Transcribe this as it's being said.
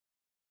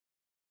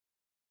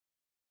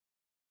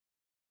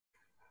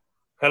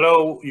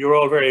Hello, you're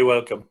all very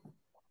welcome.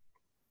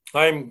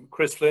 I'm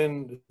Chris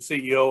Flynn, the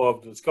CEO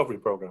of the Discovery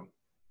Programme.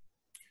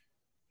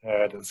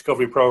 The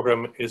Discovery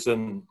Programme is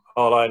an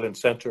all-island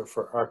centre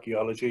for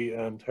archaeology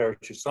and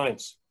heritage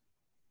science.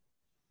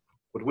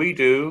 What we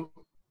do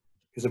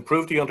is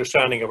improve the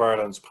understanding of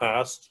Ireland's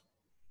past,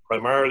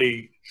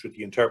 primarily through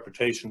the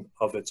interpretation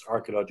of its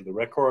archaeological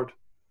record,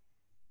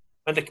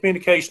 and the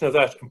communication of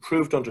that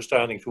improved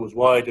understanding to as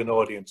wide an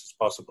audience as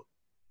possible.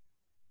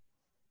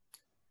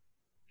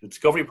 The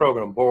Discovery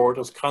Programme Board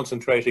is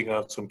concentrating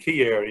on some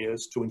key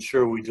areas to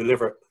ensure we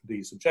deliver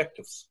these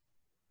objectives.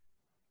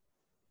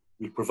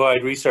 We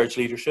provide research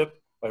leadership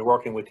by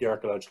working with the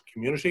archaeological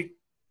community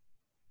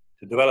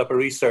to develop a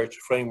research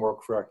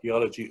framework for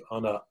archaeology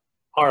on an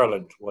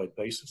Ireland-wide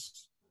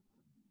basis.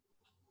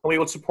 And we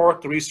will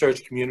support the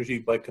research community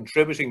by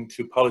contributing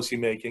to policy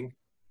making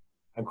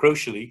and,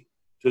 crucially,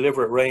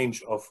 deliver a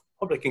range of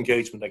public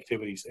engagement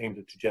activities aimed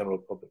at the general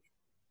public.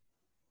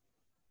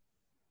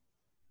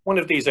 One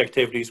of these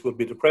activities will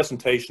be the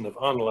presentation of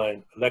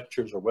online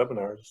lectures or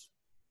webinars.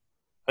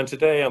 And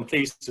today I'm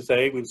pleased to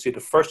say we'll see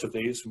the first of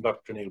these from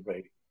Dr. Niall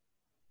Brady.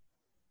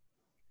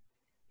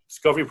 The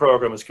Discovery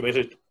Programme is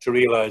committed to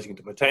realising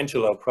the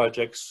potential of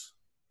projects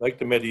like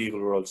the Medieval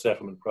Rural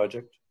Settlement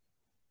Project,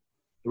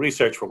 the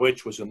research for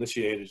which was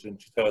initiated in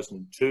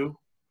 2002,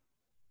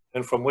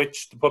 and from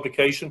which the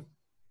publication,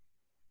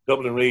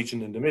 Dublin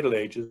Region in the Middle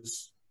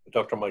Ages, by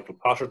Dr. Michael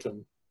Potterton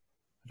and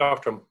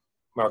Dr.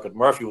 Margaret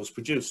Murphy, was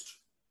produced.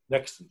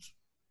 Next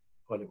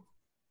volume.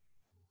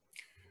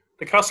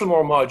 The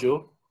Castlemore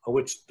module, on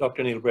which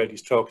Dr. Niall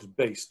Brady's talk is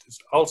based, is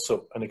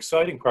also an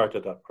exciting part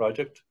of that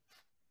project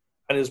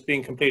and is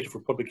being completed for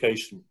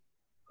publication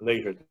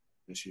later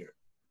this year.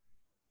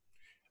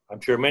 I'm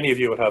sure many of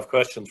you will have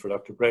questions for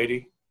Dr.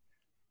 Brady,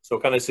 so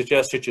can I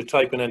suggest that you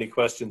type in any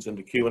questions in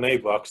the Q&A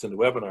box in the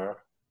webinar,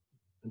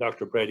 and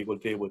Dr. Brady will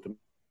deal with them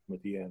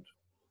at the end.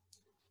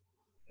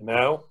 And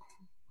now,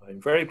 I'm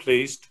very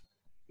pleased to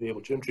be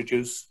able to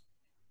introduce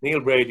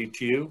Niall Brady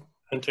to you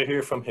and to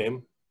hear from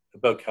him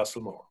about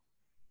Castlemore.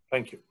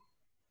 Thank you.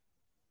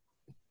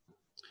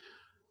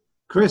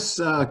 Chris,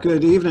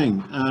 good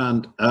evening,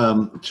 and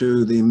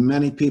to the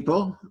many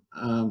people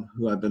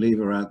who I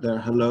believe are out there,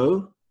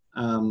 hello.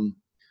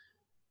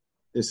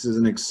 This is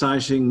an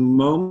exciting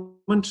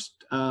moment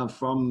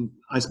from,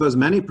 I suppose,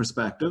 many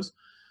perspectives,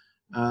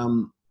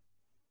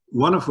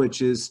 one of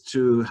which is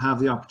to have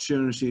the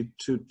opportunity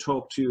to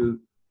talk to you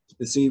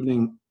this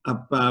evening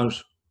about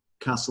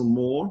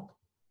Castlemore,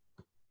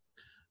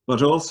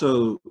 but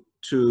also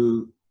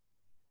to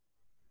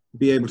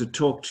be able to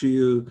talk to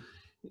you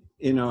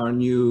in our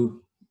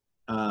new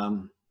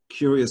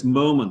curious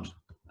moment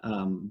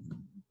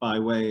by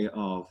way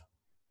of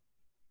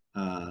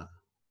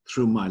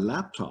through my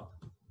laptop.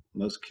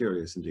 Most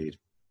curious indeed.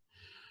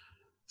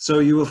 So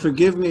you will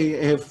forgive me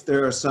if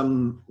there are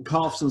some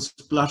coughs and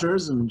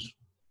splutters and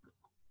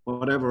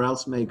whatever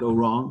else may go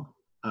wrong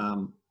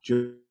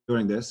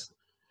during this.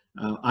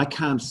 I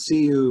can't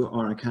see you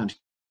or I can't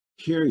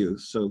hear you,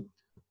 so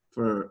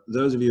for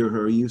those of you who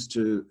are used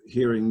to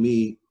hearing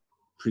me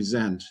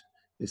present,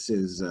 this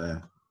is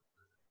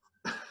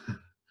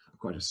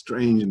quite a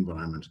strange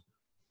environment,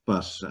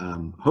 but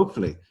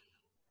hopefully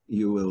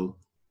you will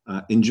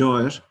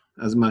enjoy it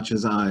as much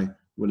as I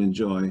will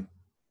enjoy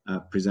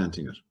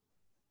presenting it.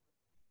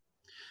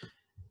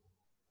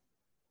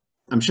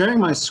 I'm sharing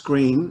my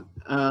screen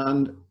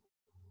and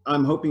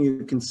I'm hoping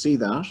you can see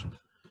that.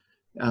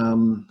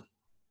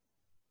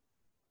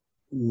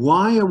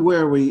 Why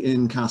were we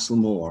in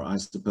Castlemore, I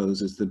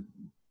suppose, is the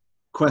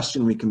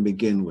question we can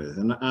begin with.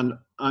 And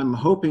I'm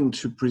hoping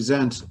to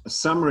present a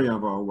summary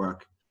of our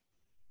work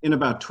in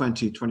about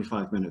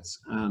 20-25 minutes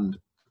and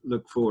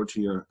look forward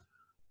to your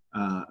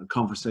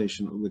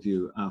conversation with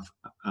you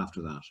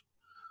after that.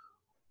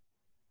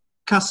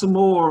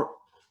 Castlemore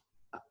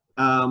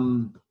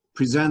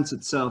presents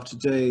itself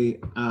today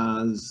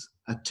as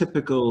a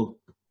typical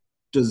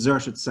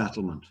deserted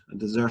settlement, a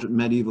deserted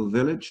medieval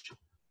village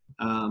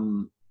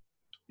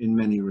in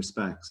many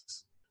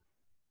respects.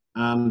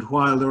 And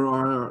while there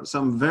are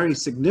some very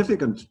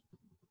significant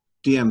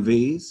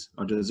DMVs,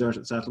 or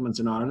deserted settlements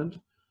in Ireland,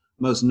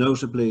 most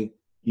notably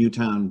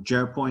Newtown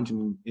Jerpoint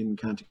in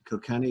County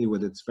Kilkenny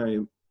with its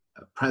very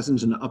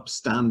present and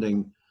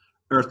upstanding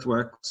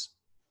earthworks,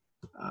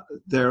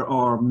 there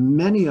are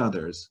many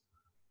others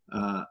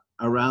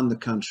around the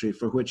country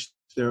for which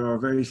there are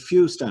very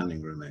few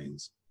standing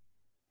remains.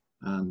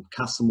 And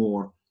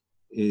Castlemore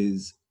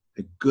is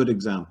a good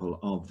example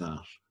of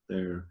that.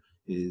 There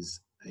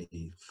is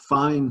a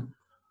fine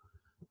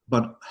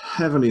but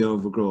heavily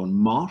overgrown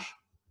motte.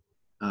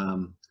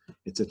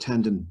 Its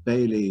attendant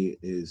bailey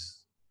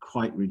is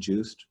quite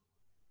reduced,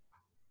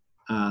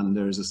 and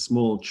there's a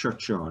small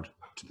churchyard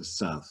to the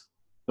south,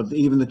 but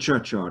even the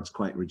churchyard's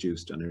quite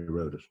reduced and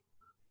eroded.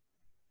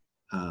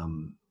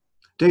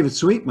 David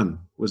Sweetman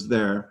was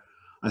there,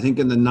 I think,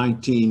 in the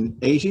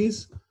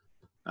 1980s.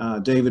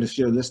 David, if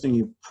you're listening,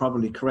 you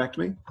probably correct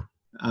me.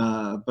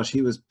 But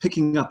he was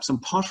picking up some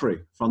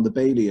pottery from the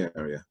Bailey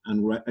area,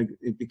 and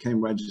it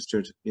became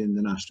registered in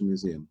the National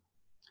Museum.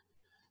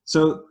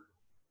 So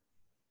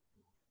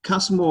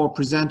Castlemore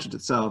presented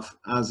itself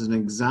as an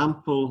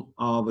example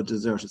of a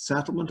deserted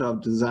settlement,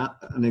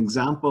 an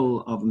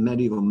example of a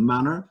medieval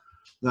manor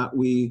that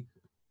we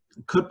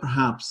could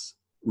perhaps,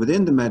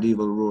 within the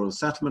medieval rural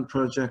settlement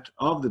project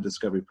of the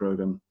Discovery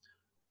Programme,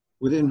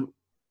 within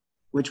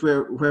which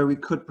where we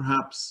could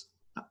perhaps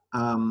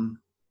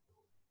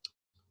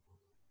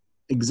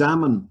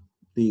examine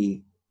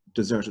the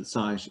deserted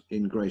site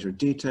in greater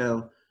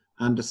detail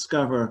and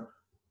discover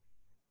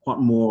what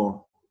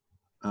more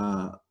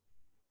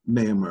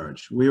may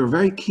emerge. We were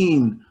very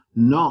keen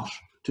not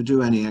to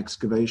do any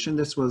excavation.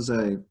 This was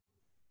a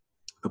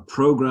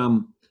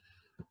program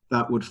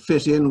that would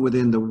fit in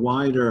within the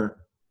wider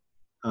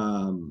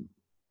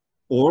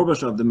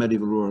orbit of the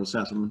medieval rural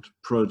settlement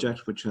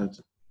project, which had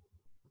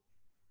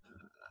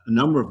a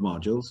number of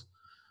modules.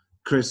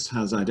 Chris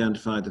has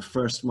identified the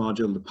first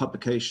module, the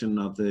publication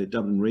of the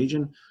Dublin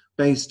region,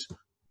 based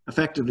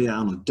effectively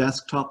on a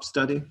desktop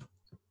study,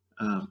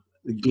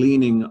 the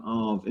gleaning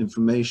of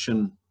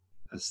information,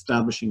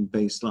 establishing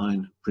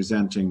baseline,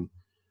 presenting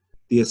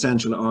the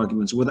essential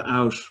arguments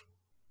without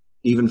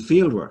even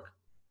fieldwork,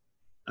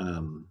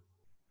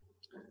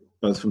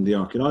 both from the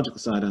archaeological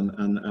side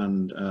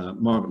and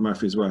Margaret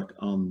Murphy's work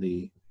on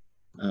the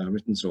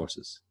written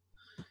sources.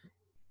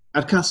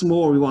 At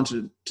Castlemore, we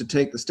wanted to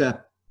take the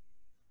step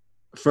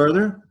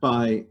further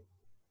by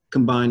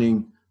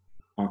combining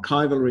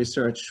archival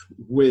research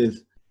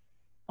with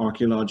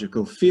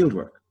archaeological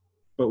fieldwork,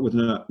 but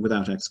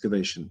without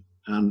excavation.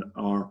 And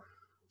our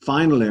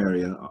final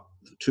area,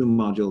 2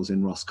 modules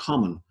in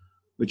Roscommon,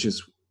 which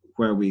is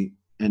where we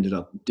ended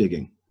up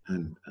digging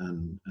and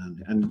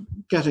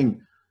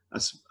getting,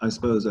 I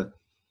suppose,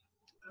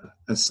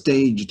 a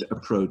staged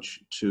approach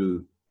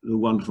to the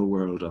wonderful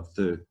world of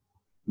the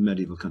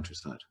medieval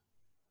countryside.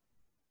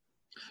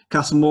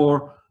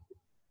 Castlemore,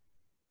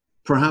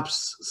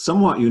 perhaps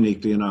somewhat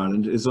uniquely in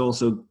Ireland, is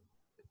also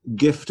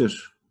gifted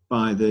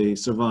by the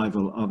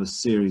survival of a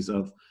series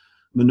of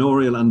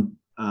manorial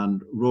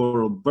and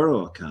rural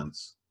borough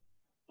accounts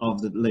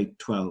of the late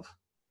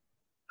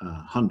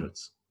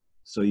 1200s.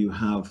 So you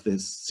have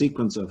this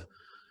sequence of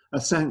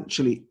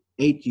essentially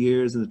 8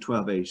 years in the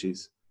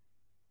 1280s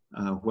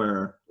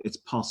where it's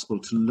possible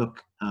to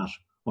look at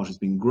what has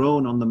been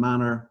grown on the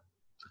manor,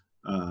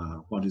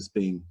 what is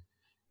being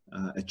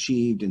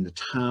achieved in the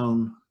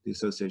town, the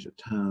associated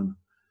town,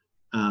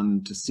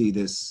 and to see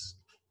this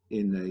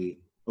in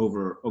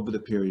over the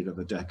period of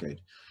a decade.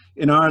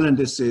 In Ireland,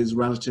 this is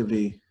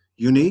relatively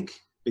unique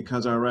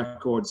because our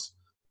records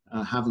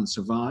haven't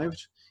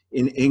survived.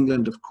 In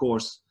England, of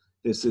course,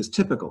 this is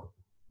typical.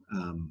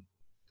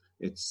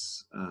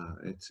 It's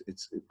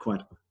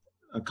quite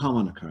a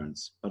common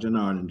occurrence, but in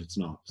Ireland it's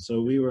not.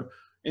 So we were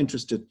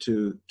interested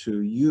to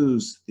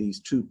use these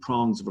 2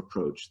 prongs of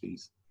approach,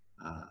 these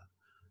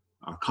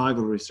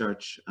archival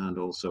research and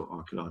also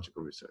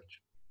archaeological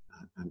research,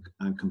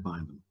 and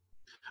combine them.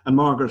 And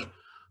Margaret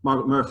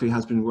Murphy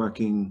has been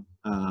working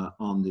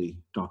on the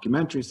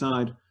documentary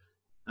side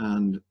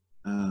and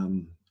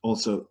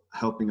also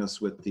helping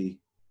us with the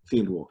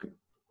field walking.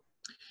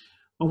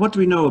 And what do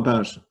we know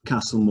about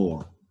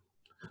Castlemore?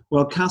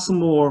 Well,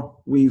 Castlemore,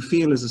 we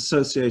feel, is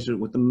associated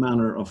with the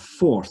manor of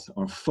Forth,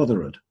 or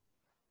Fotherud,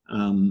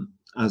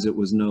 as it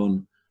was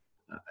known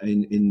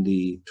in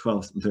the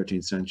 12th and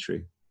 13th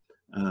century.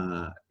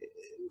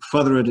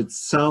 Fotherud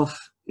itself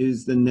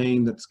is the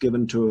name that's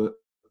given to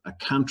a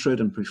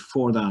cantred, and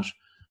before that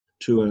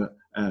to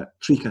a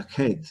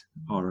tricacade,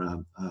 or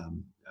a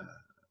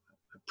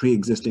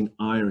pre-existing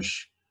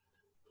Irish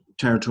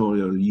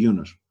territorial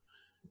unit.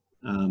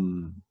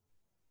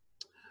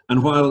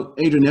 And while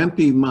Adrian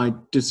Empey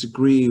might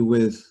disagree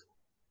with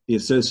the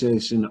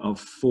association of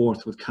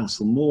Forth with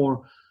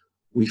Castlemore,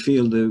 we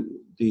feel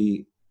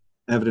the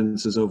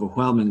evidence is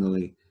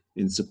overwhelmingly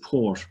in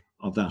support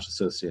of that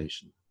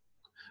association.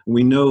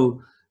 We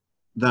know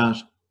that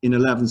in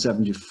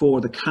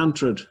 1174, the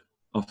cantred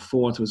of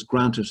Forth was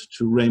granted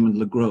to Raymond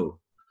le Gros.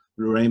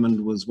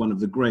 Raymond was one of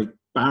the great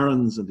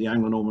barons of the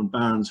Anglo-Norman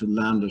barons who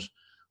landed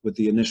with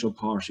the initial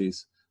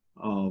parties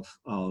of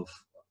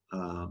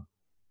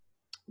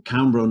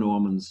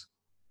Cambro-Normans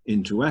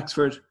into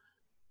Wexford,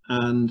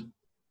 and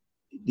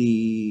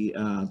the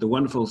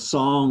wonderful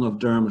song of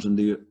Dermot and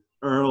the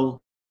Earl,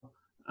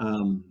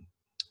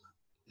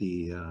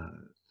 the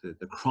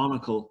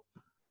chronicle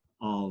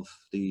of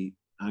the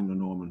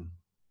Anglo-Norman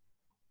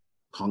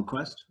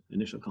conquest,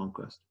 initial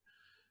conquest,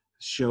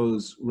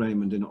 shows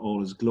Raymond in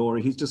all his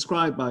glory. He's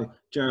described by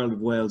Gerald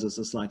of Wales as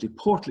a slightly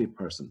portly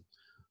person.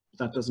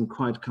 That doesn't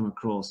quite come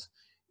across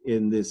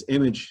in this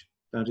image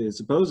that is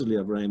supposedly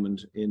of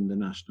Raymond in the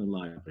National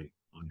Library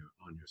on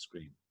your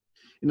screen.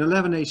 In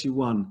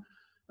 1181,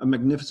 a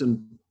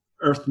magnificent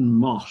earthen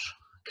motte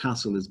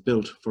castle is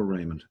built for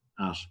Raymond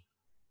at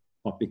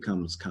what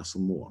becomes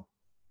Castlemore.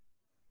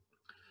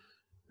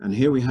 And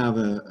here we have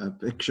a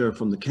picture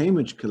from the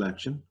Cambridge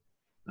collection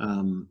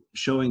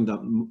showing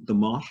the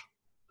motte.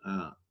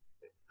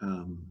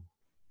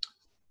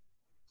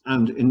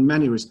 And in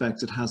many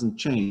respects, it hasn't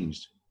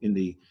changed in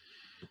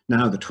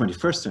now the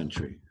 21st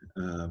century.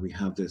 we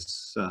have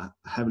this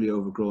heavily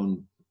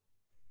overgrown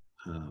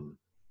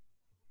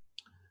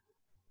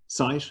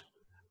site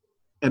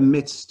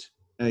amidst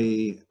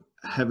a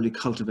heavily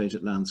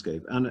cultivated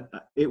landscape. And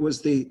it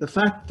was the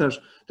fact that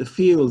the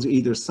fields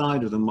either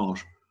side of the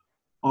motte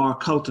are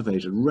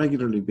cultivated,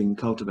 regularly being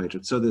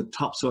cultivated, so the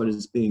topsoil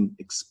is being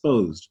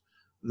exposed,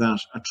 that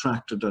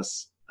attracted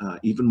us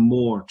even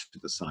more to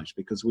the site,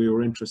 because we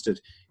were interested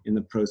in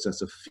the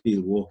process of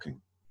field walking.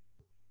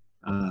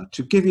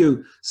 To give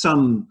you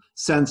some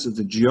sense of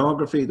the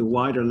geography, the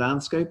wider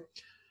landscape,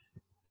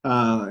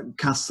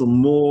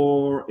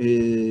 Castlemore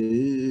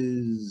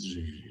is,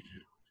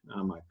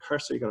 my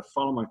cursor, you got to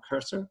follow my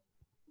cursor,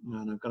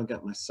 and I've got to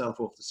get myself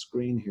off the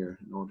screen here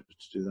in order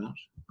to do that.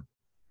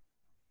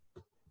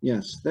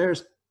 Yes,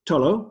 there's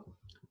Tullow,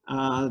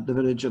 the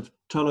village of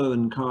Tullow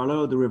in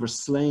Carlow, the River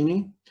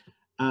Slaney,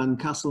 and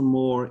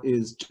Castlemore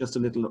is just a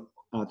little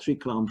 3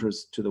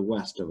 kilometres to the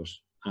west of it,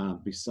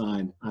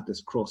 beside, at this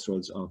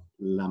crossroads of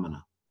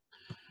Lamina.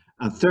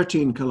 And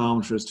 13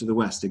 kilometres to the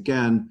west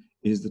again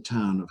is the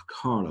town of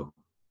Carlow.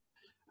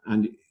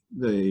 And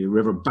the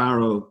River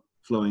Barrow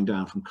flowing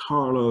down from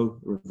Carlow,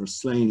 River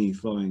Slaney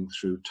flowing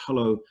through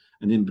Tullow,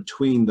 and in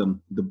between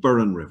them, the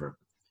Burren River.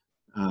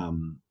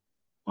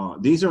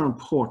 These are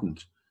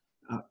important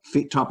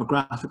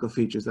topographical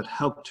features that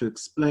help to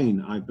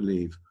explain, I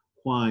believe,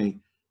 why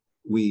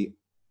we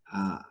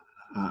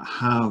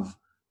have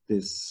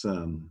this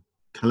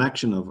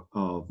collection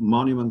of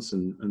monuments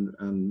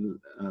and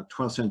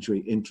 12th century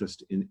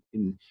interest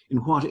in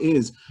what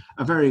is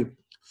a very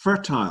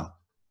fertile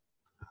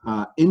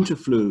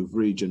interfluve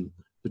region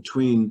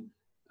between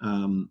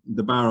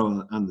the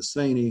Barrow and the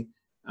Slaney,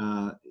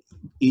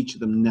 each of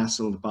them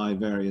nestled by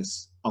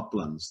various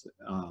uplands.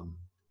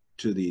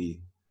 To the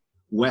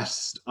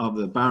west of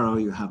the Barrow,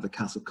 you have the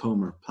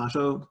Castlemore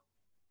Plateau,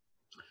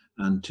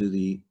 and to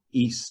the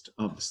east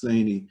of the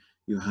Slaney,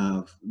 you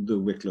have the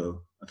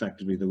Wicklow,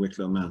 effectively the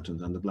Wicklow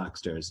Mountains, and the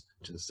Blackstairs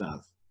to the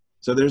south.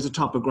 So there's a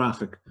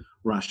topographic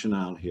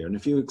rationale here. And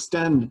if you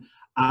extend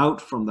out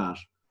from that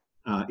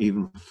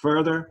even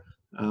further,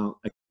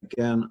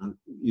 again, I'll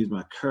use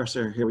my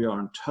cursor, here we are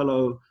in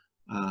Tullow,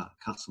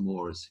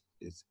 Castlemore is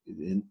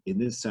in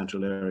this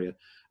central area.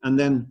 And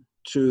then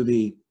to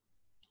the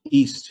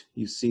east,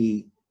 you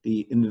see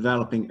the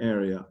enveloping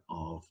area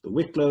of the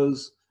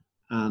Wicklows,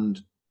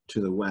 and to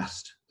the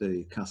west,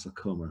 the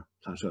Castlemore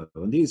Plateau.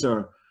 And these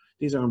are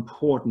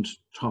important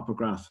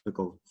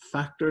topographical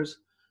factors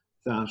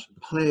that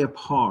play a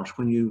part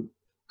when you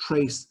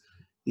trace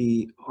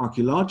the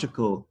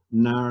archaeological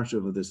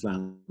narrative of this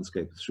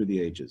landscape through the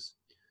ages.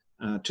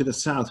 To the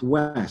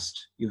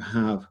southwest, you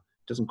have,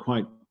 doesn't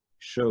quite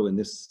show in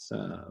this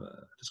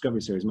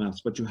Discovery Series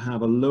maps, but you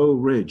have a low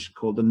ridge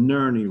called the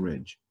Nerney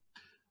Ridge.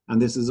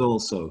 And this is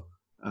also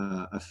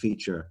a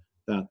feature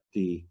that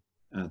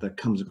that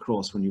comes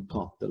across when you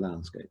plot the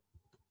landscape.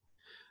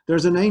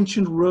 There's an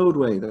ancient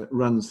roadway that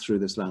runs through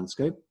this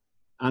landscape,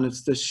 and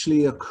it's the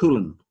Slia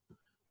Cullen,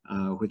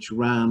 which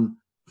ran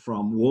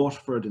from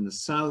Waterford in the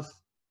south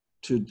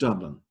to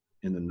Dublin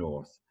in the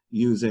north,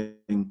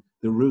 using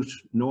the route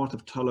north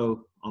of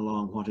Tullow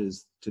along what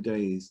is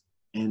today's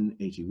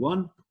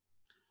N81,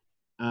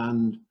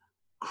 and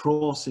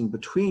crossing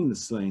between the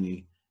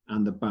Slaney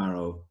and the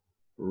Barrow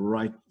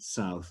right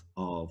south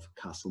of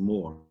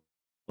Castlemore,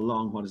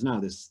 along what is now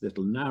this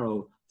little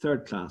narrow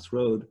third-class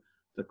road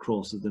that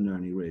crosses the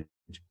Nerney Ridge.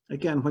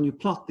 Again, when you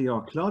plot the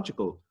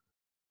archaeological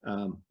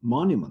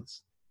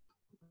monuments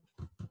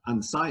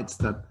and sites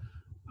that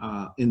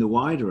in the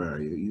wider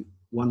area,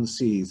 one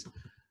sees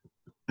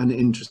an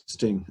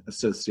interesting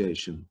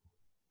association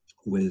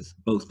with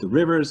both the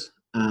rivers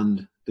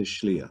and the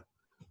Schlia.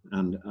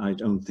 And I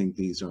don't think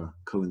these are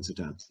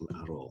coincidental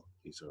at all.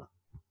 These are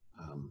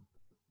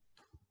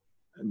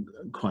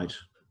quite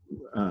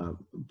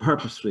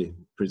purposefully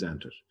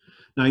presented.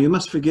 Now, you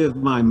must forgive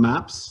my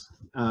maps,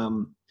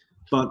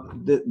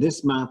 but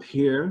this map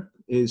here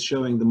is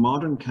showing the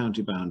modern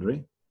county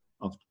boundary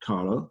of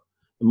Carlow.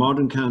 The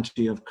modern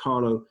county of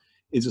Carlow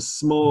is a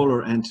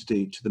smaller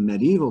entity to the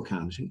medieval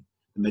county.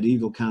 The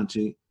medieval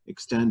county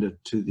extended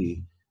to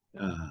the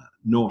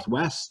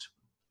northwest,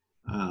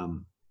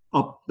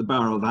 up the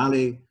Barrow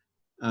Valley,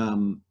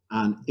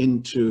 and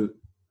into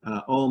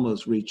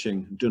almost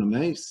reaching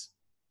Dunamis,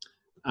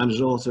 and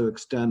it also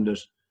extended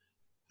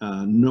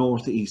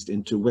northeast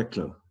into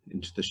Wicklow,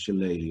 into the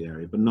Shillelagh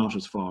area, but not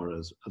as far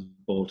as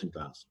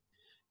Baltinglass.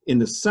 In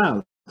the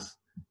south,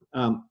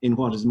 in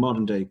what is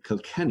modern day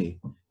Kilkenny,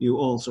 you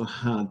also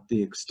had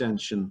the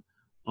extension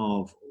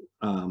of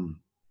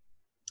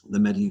the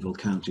medieval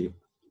county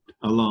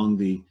along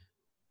the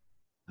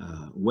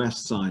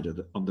west side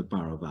of the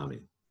Barrow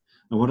Valley.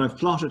 And what I've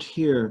plotted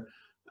here,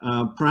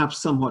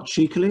 perhaps somewhat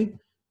cheekily,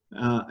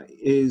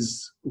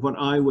 is what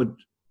I would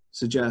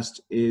suggest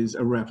is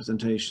a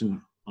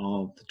representation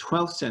of the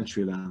 12th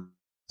century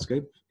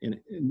landscape.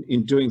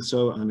 In doing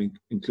so, I'm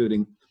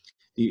including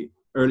the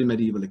early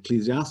medieval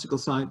ecclesiastical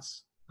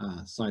sites,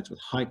 sites with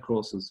height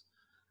crosses.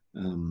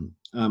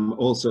 I'm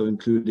also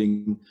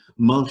including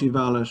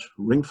multi-valet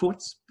ring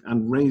forts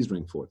and raised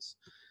ring forts.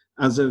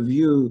 as a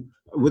view,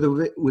 with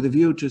a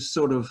view to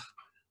sort of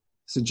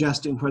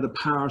suggesting where the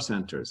power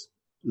centers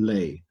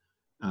lay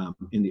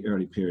in the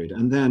early period.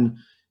 And then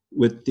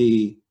with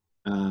the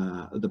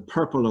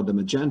purple or the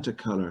magenta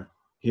color,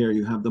 here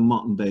you have the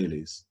Motte and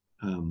Baileys.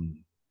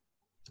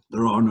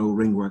 There are no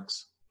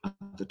ringworks at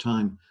the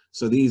time,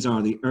 so these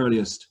are the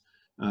earliest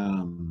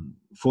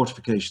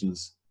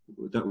fortifications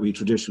that we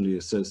traditionally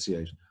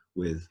associate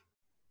with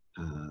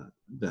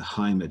the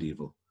high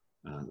medieval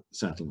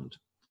settlement.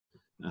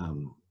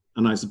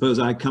 And I suppose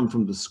I come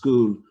from the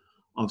school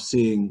of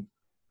seeing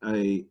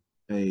a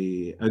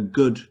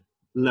good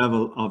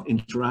level of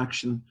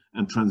interaction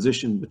and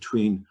transition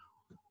between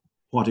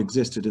what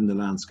existed in the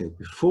landscape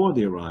before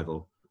the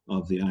arrival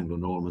of the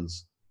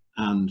Anglo-Normans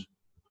and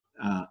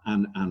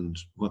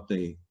what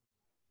they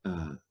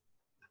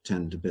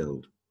tend to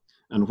build.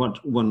 And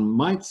what one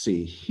might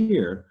see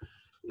here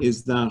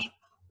is that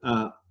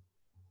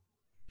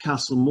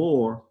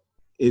Castlemore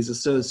is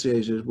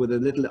associated with a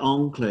little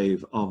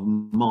enclave of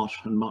Motte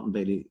and Motte and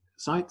Bailey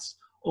sites,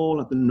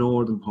 all at the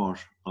northern part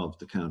of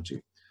the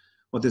county.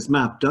 What this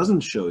map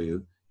doesn't show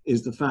you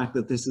is the fact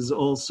that this is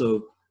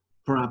also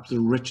perhaps the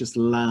richest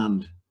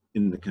land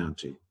in the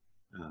county.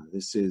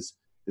 This is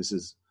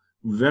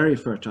very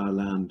fertile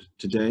land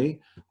today,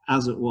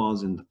 as it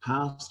was in the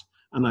past,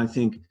 and I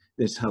think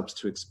this helps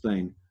to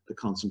explain the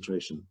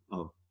concentration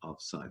of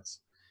sites.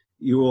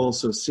 You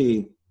also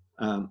see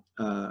a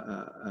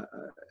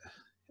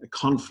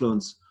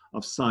confluence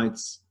of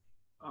sites,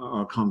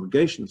 or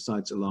congregation of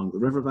sites along the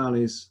river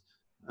valleys,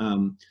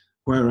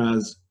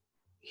 whereas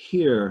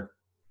here,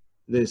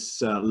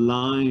 this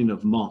line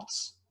of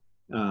mottes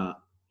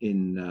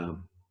in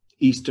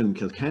eastern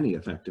Kilkenny,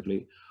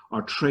 effectively,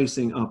 are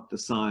tracing up the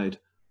side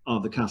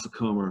of the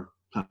Castlecomer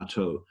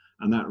Plateau.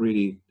 And that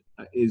really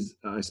is,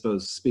 I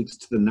suppose, speaks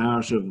to the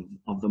narrative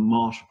of the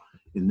Motte,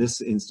 in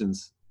this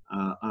instance,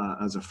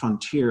 as a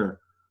frontier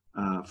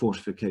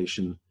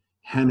fortification,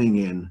 hemming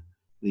in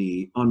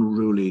the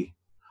unruly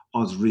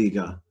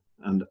Osriga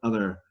and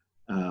other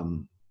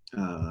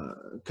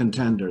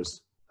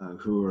contenders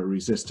who are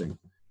resisting.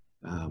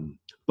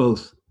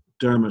 Both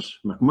Dermot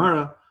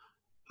MacMurrough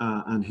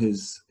and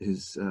his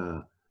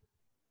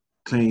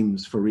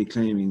claims for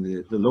reclaiming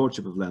the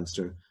lordship of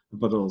Leinster,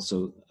 but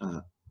also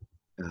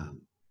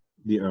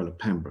the Earl of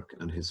Pembroke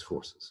and his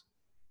forces.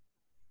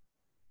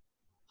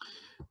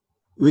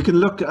 We can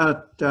look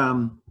at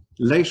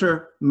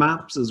later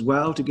maps as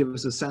well to give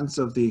us a sense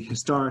of the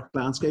historic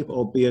landscape,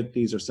 albeit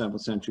these are several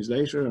centuries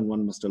later and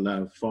one must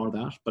allow for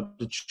that. But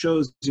it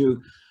shows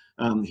you,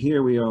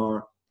 here we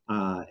are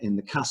in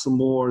the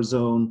Castlemore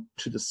zone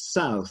to the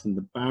south, in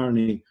the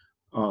barony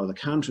or the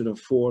county of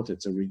Forth.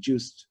 It's a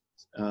reduced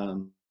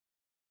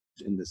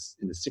in the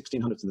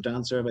 1600s in the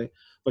Down survey,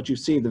 but you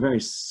see the very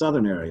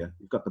southern area.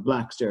 You've got the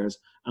Blackstairs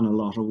and a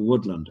lot of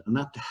woodland, and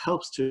that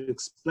helps to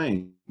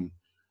explain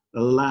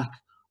the lack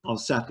of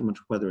settlement,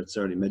 whether it's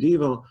early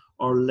medieval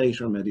or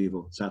later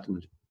medieval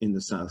settlement in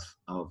the south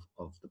of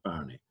the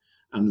barony,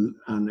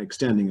 and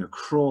extending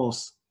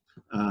across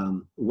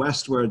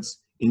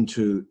westwards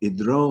into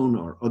Idrone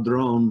or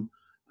Udrone.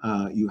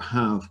 You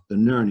have the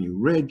Nerney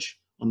Ridge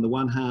on the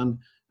one hand,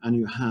 and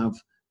you have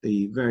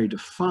the very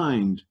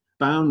defined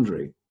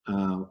boundary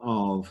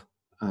of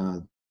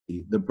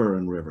the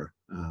Burren River,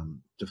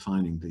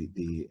 defining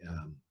the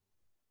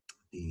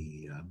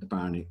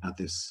barony at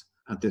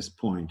this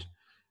point.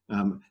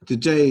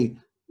 Today,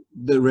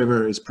 the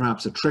river is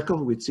perhaps a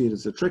trickle. We'd see it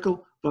as a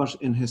trickle, but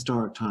in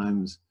historic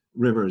times,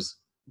 rivers,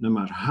 no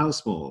matter how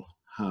small,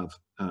 have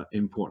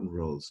important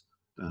roles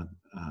that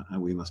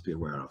we must be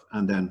aware of.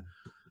 And then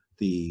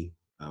the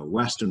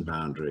western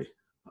boundary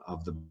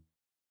of the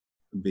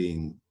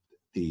being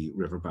the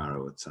River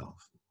Barrow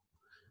itself.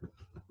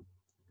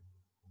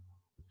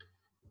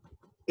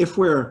 If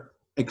we're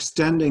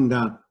extending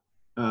that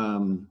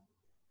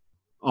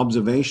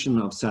observation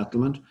of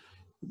settlement,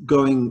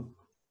 going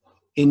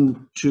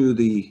through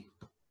the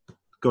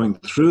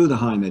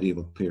high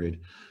medieval period,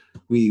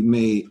 we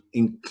may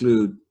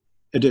include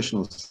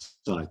additional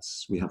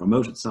sites. We have our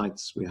moated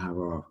sites, we have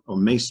our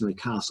masonry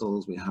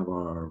castles, we have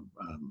our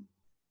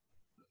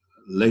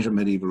later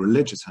medieval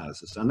religious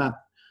houses, and that,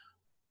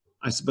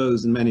 I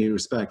suppose, in many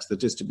respects, the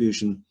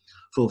distribution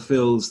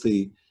fulfills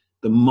the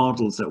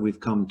models that we've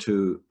come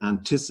to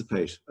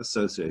anticipate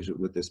associated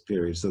with this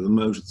period. So the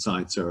moated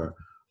sites are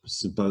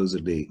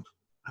supposedly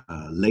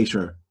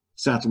later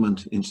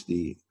settlement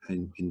into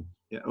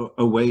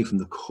away from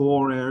the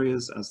core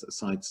areas as the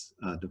sites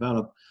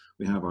develop.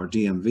 We have our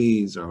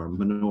DMVs, our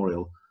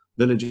manorial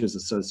villages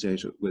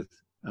associated with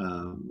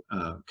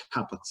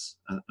capots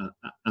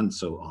and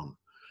so on.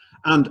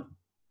 And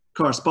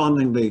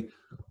correspondingly,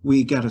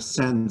 we get a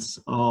sense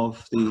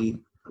of the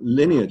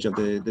lineage of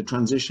the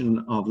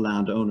transition of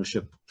land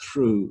ownership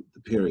through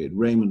the period.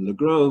 Raymond le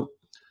Gros,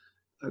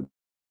 a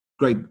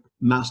great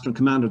master and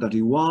commander that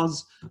he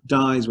was,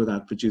 dies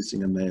without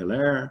producing a male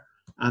heir,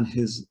 and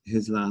his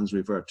lands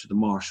revert to the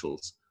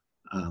marshals,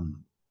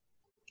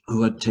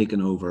 who had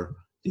taken over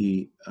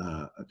the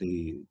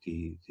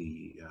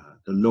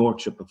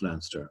lordship of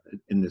Leinster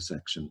in this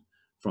section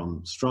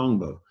from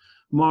Strongbow.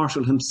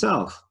 Marshall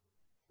himself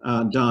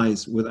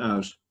dies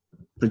without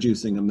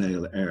producing a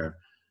male heir.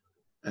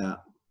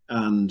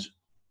 And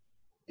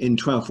in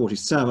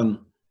 1247,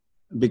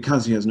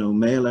 because he has no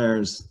male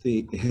heirs,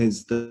 the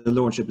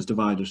lordship is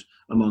divided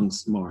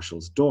amongst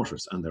Marshall's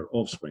daughters and their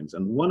offsprings.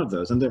 And one of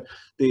those, and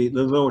the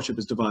lordship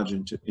is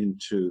divided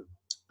into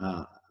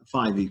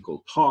 5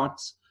 equal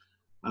parts.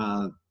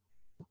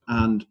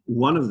 And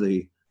one of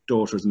the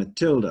daughters,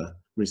 Matilda,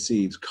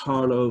 receives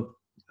Carlow,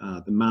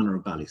 the manor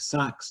of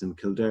Ballysacks in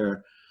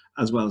Kildare,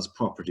 as well as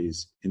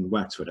properties in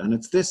Wexford. And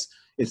it's this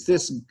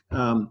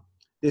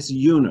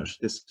unit,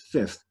 this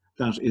fifth,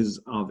 that is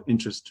of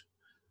interest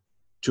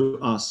to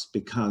us,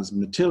 because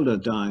Matilda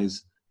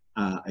dies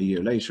a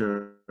year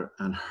later,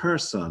 and her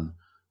son,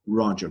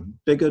 Roger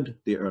Bigod,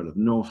 the Earl of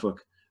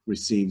Norfolk,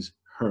 receives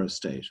her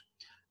estate.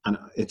 And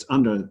it's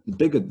under the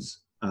Bigod's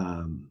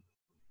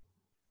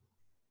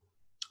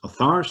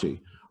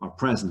authority or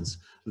presence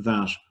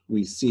that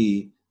we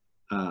see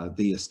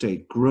the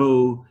estate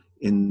grow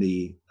in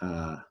the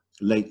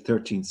late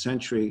 13th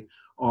century,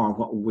 or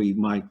what we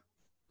might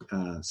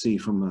see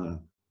from an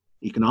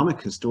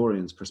economic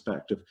historian's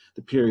perspective,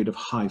 the period of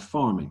high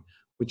farming,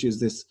 which is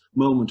this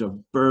moment of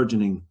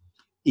burgeoning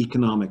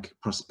economic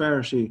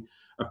prosperity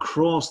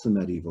across the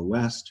medieval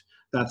West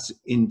that's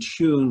in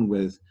tune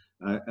with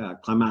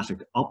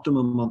climatic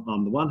optimum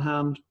on the one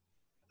hand.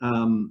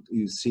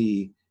 You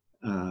see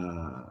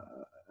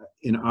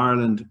in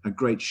Ireland a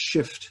great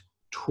shift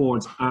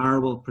towards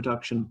arable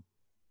production,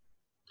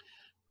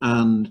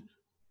 and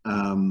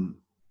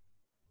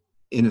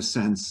in a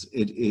sense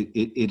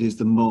it is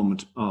the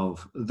moment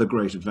of the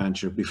great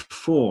adventure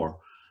before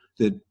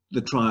the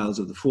trials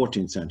of the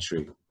 14th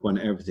century, when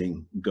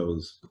everything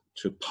goes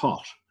to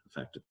pot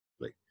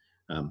effectively.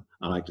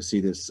 I like to see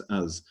this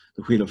as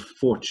the wheel of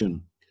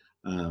fortune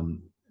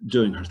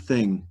doing her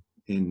thing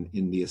in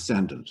the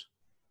ascendant,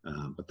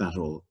 but that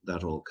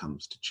all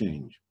comes to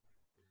change.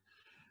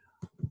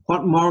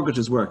 What Margaret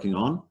is working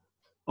on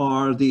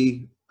are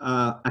the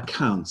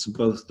accounts,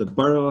 both the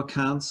borough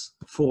accounts.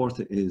 Forth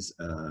is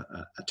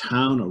a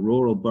town, a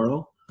rural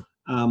borough,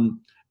 and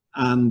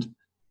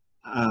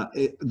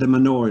the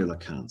manorial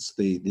accounts,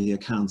 the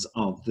accounts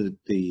of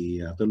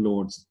the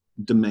Lord's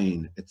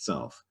domain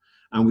itself.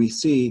 And we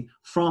see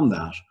from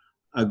that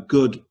a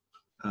good,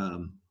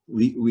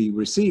 we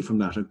receive from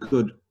that a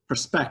good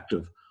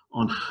perspective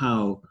on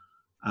how,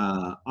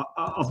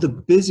 of the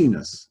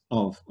busyness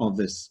of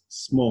this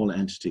small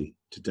entity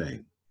today.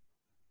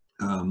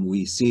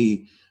 We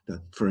see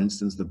that, for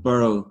instance, the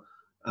borough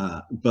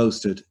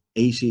boasted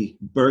 80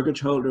 burgage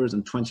holders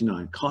and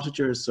 29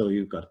 cottagers, so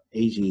you've got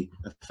 80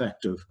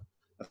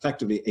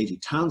 effectively 80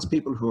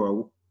 townspeople who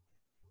are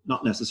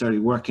not necessarily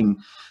working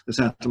the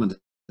settlement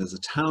as a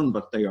town,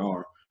 but they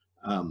are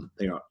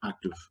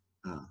active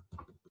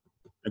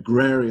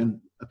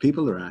agrarian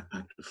people, they're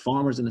active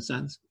farmers in a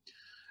sense,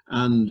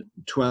 and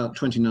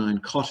 29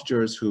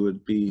 cottagers who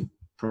would be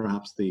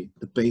perhaps the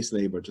base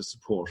labour to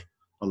support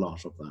a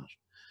lot of that.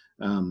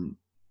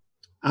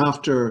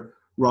 After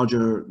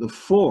Roger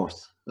IV,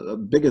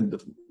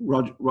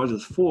 Roger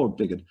IV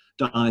Bigod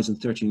dies in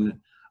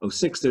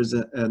 1306, there's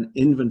an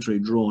inventory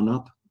drawn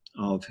up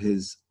of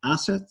his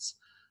assets,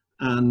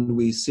 and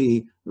we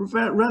see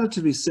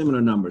relatively similar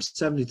numbers,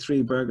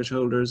 73 burgage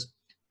holders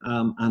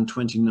and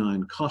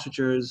 29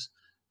 cottagers.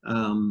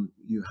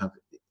 You have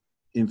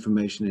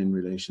information in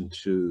relation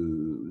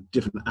to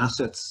different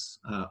assets,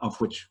 of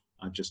which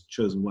I've just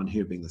chosen one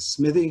here being the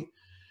smithy.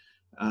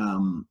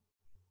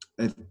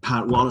 If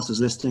Pat Wallace is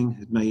listening,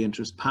 it may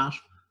interest Pat.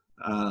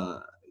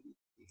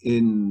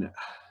 And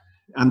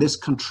this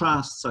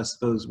contrasts, I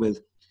suppose,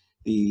 with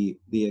the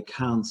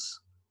accounts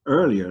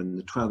earlier in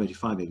the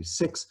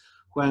 1285-86,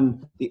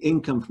 when the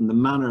income from the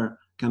manor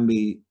can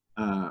be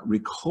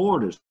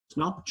recorded,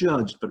 not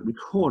judged, but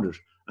recorded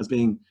as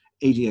being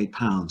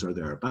 £88 or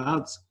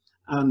thereabouts,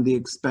 and the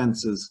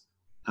expenses,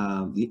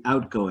 the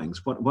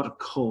outgoings, what it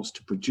cost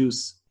to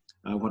produce,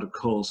 what it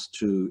cost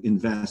to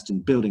invest in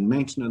building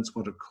maintenance,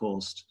 what it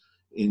cost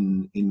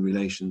in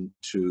relation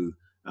to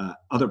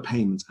other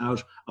payments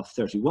out of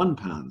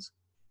 £31,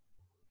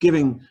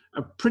 giving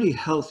a pretty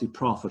healthy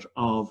profit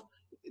of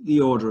the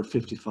order of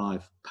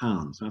 £55.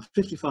 Now,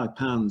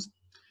 £55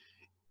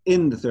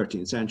 in the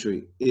 13th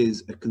century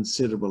is a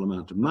considerable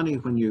amount of money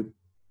when you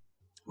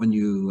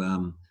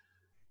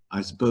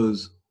I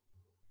suppose,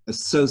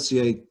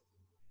 associate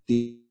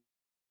the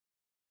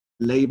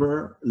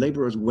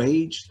labourer's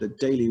wage, the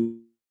daily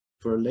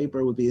for a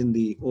labourer would be in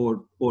the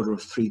order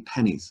of 3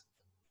 pennies.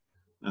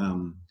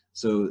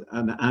 So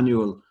an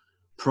annual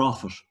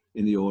profit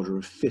in the order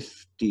of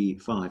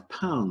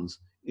 £55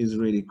 is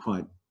really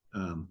quite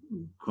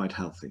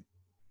healthy.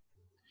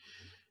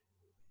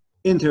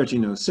 In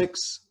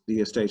 1306,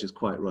 the estate is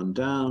quite run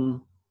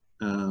down,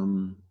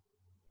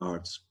 or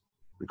it's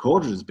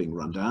recorded as being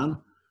run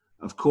down.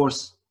 Of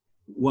course,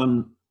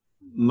 one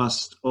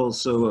must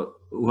also,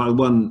 while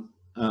one,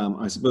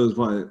 I suppose,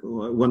 while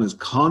one is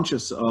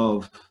conscious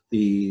of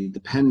the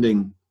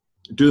pending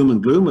doom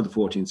and gloom of the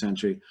 14th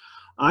century,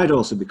 I'd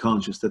also be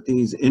conscious that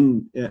these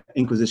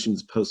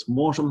inquisitions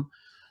post-mortem,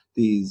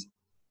 these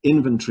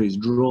inventories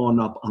drawn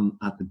up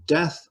at the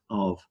death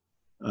of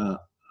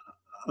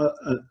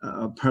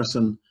a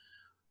person,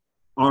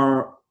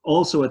 are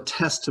also a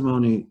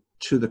testimony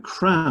to the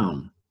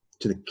crown,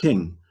 to the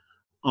king,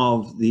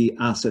 of the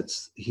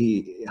assets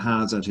he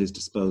has at his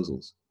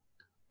disposal.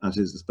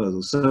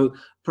 So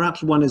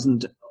perhaps one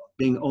isn't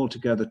being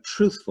altogether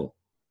truthful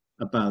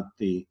about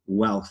the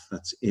wealth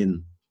that's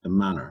in the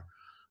manor.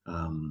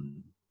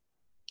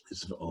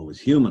 It's always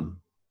human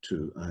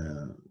to,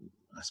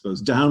 I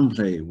suppose,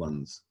 downplay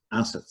one's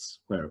assets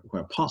where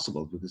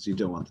possible, because you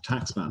don't want the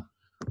taxman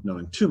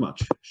knowing too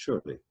much,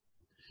 surely.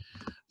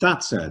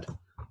 That said,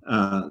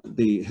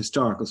 the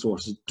historical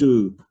sources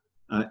do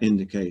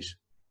indicate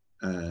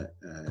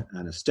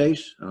an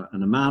estate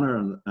and a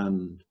manor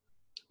and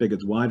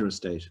Bigot's wider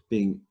estate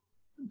being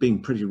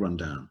pretty run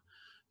down.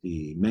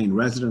 The main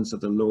residence of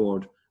the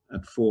Lord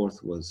at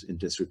Forth was in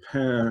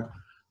disrepair,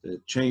 the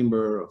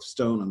chamber of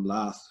stone and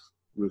lath,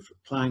 roofed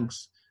with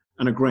planks,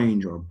 and a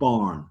grange or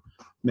barn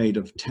made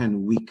of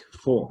 10 weak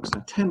forks.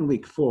 Now, 10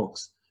 weak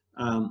forks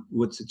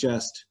would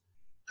suggest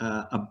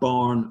a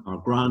barn or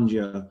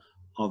grandeur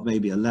of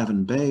maybe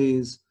 11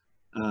 bays,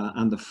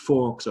 and the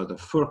forks, or the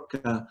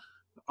furca,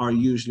 are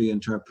usually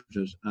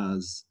interpreted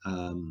as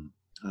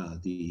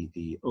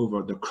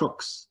the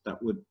crooks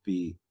that would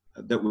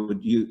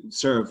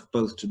serve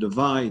both to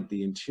divide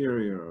the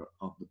interior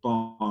of the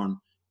barn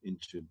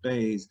into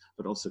bays,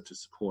 but also to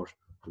support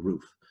the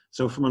roof.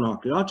 So from an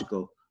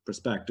archaeological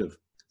perspective,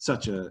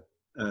 such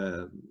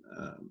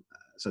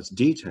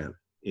detail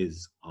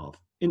is of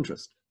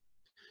interest.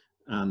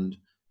 And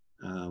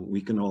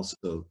we can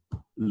also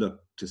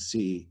look to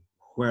see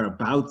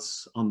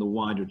whereabouts on the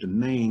wider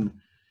domain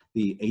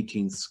the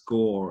 18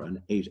 score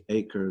and 8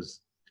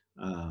 acres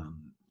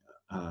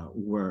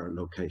were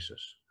located.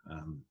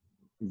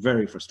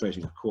 Very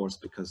frustrating, of course,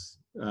 because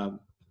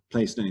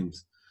place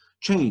names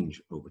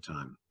change over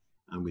time,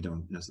 and we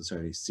don't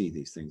necessarily see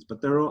these things.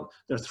 But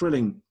they're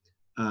thrilling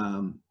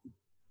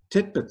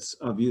tidbits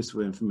of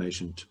useful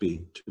information to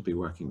be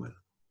working with.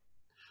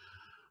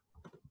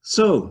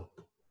 So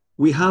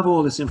we have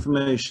all this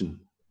information,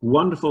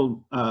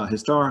 wonderful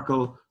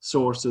historical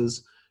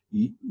sources,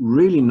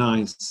 really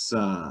nice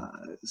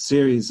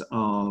series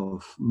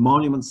of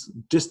monuments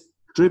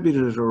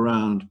distributed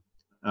around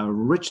a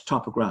rich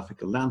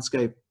topographical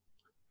landscape.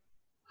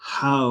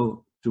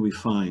 How do we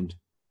find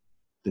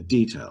the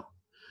detail?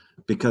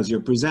 Because you're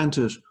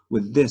presented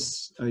with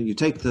this, you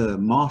take the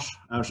motte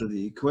out of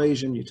the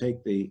equation, you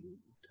take the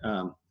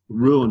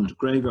ruined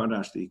graveyard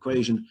out of the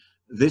equation.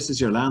 This is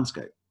your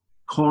landscape: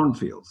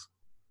 cornfields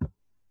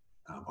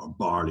or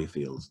barley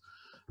fields.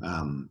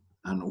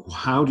 And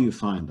how do you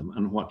find them,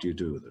 and what do you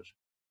do with it?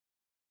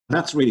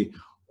 That's really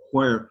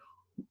where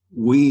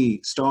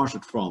we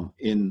started from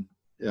in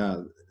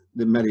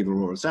the Medieval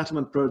Rural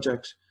Settlement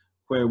project,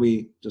 where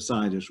we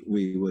decided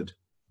we would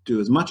do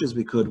as much as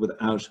we could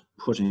without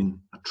putting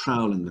a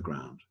trowel in the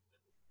ground.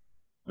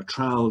 A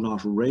trowel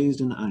not raised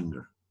in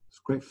anger. It's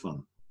great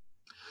fun.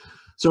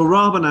 So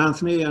Rob and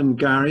Anthony and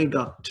Gary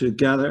got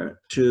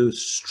together to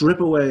strip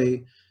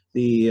away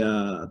the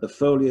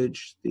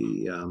foliage,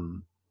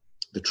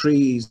 the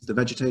trees, the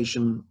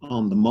vegetation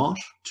on the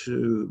motte,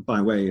 by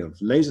way of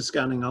laser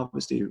scanning,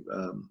 obviously,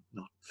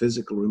 not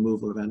physical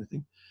removal of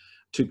anything,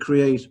 to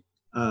create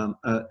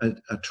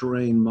a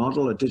terrain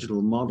model, a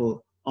digital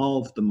model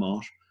of the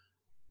motte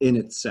in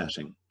its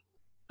setting.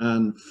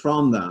 And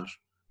from that,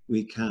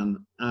 we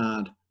can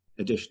add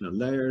additional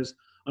layers.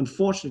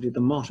 Unfortunately,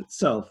 the motte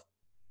itself,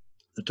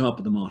 the top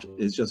of the motte,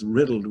 is just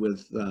riddled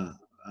with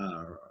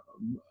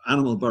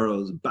animal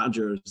burrows,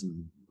 badgers,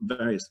 and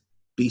various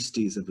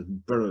beasties have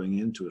been burrowing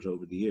into it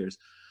over the years,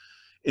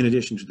 in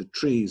addition to the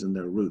trees and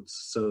their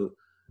roots. So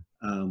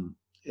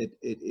it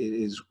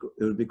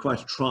would be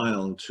quite a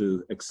trial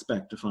to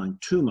expect to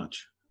find too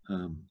much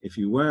if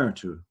you were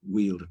to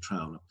wield a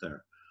trowel up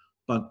there.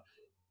 But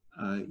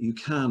you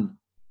can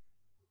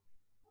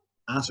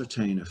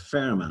ascertain a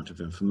fair amount of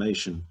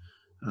information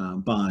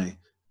by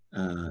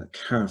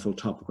careful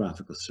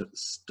topographical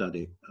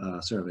survey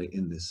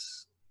in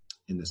this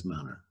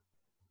manner.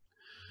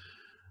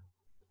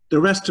 The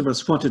rest of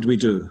us, what did we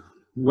do?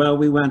 Well,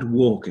 we went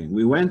walking.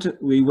 We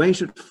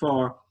waited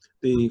for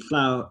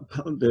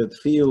the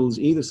fields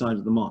either side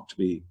of the motte to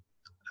be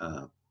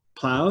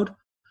ploughed,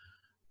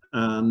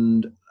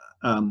 and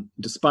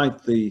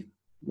despite the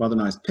rather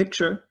nice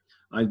picture,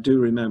 I do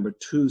remember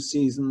 2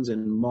 seasons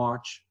in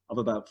March of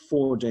about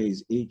 4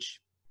 days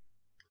each,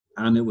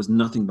 and it was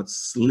nothing but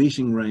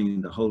sleeting rain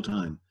the whole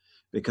time,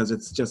 because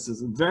it's just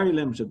this very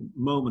limited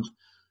moment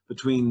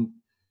between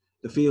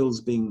the fields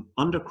being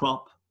under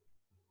crop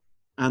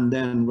and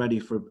then ready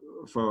for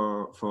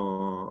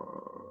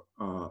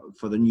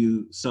the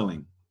new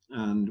sowing.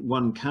 And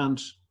one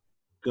can't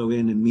go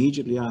in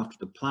immediately after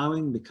the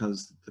ploughing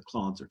because the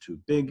clods are too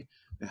big.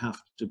 They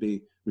have to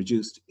be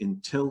reduced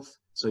in tilth,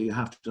 so you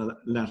have to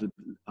let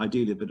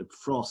ideally a bit of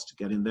frost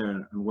get in there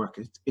and work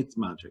its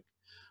magic.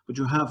 But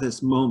you have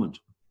this moment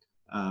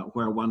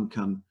where one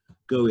can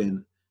go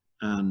in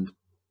and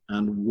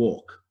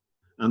walk.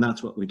 And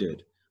that's what we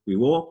did. We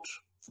walked,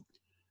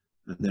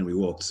 and then we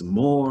walked some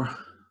more,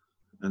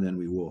 and then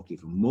we walked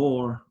even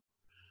more,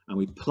 and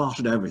we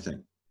plotted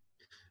everything.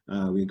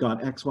 We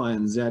got X, Y,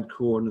 and Z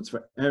coordinates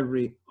for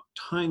every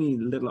tiny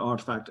little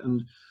artifact.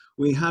 And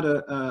we had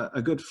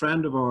a good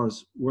friend of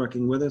ours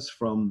working with us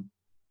from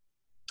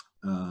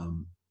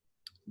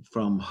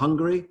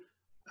Hungary,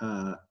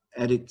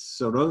 Edith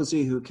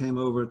Sorosi, who came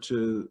over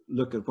to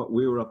look at what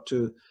we were up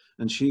to,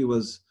 and she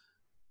was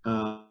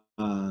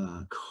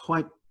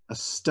quite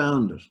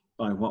astounded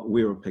by what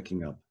we were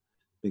picking up,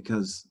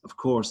 because of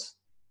course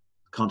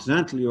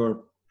continental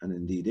Europe, and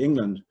indeed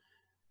England,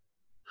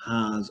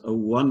 has a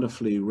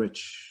wonderfully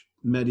rich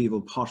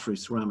medieval pottery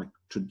ceramic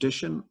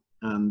tradition,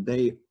 and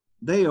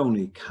they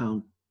only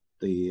count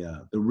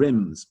the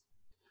rims,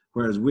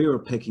 whereas we were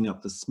picking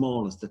up the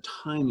smallest, the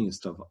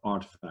tiniest of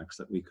artifacts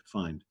that we could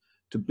find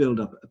to build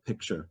up a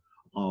picture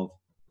of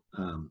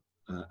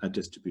a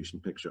distribution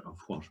picture of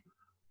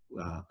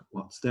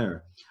what's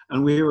there.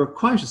 And we were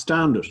quite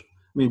astounded.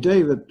 I mean,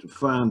 David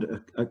found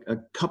a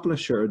couple of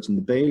sherds in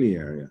the Bailey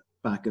area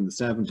back in the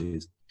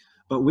 70s,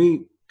 but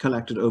we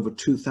collected over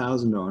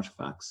 2,000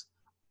 artifacts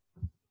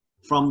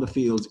from the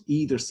fields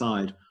either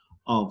side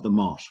of the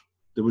motte.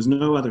 There was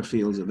no other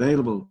fields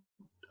available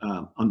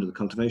under the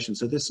cultivation,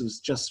 so this was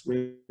just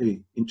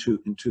really in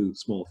two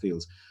small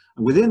fields.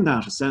 And within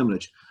that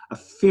assemblage, a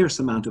fierce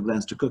amount of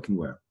Leinster cooking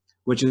ware,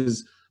 which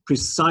is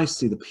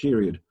precisely the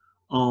period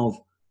of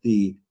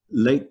the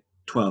late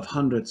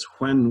 1200s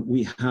when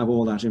we have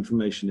all that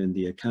information in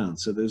the account.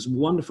 So there's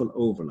wonderful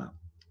overlap.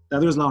 Now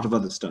there's a lot of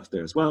other stuff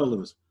there as well. There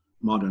was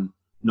modern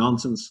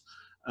nonsense,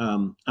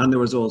 and there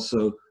was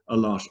also a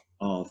lot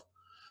of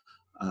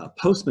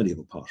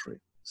post-medieval pottery.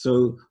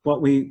 So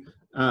what we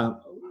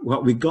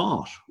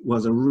got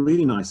was a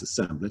really nice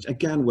assemblage,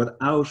 again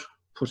without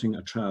putting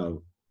a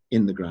trowel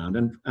in the ground.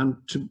 And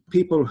to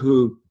people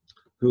who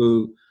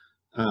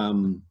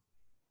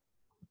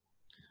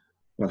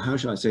well, how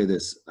shall I say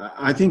this?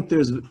 I think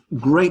there's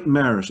great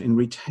merit in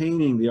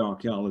retaining the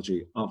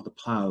archaeology of the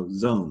plough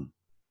zone.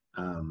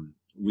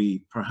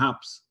 We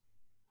perhaps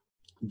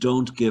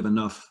don't give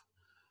enough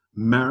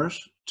merit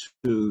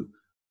to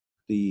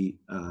the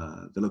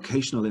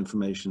locational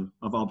information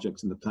of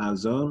objects in the plough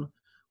zone.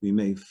 We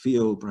may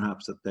feel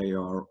perhaps that they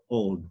are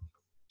all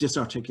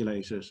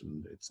disarticulated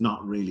and it's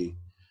not really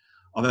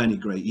of any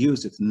great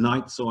use. It's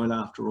night soil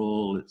after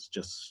all. It's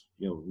just,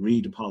 you know,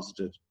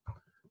 redeposited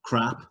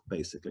crap,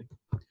 basically.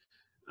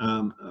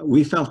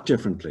 We felt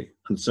differently,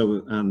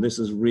 and this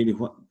is really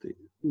what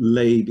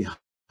lay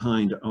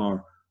behind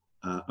our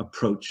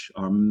approach,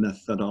 our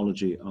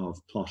methodology of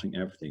plotting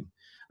everything.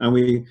 And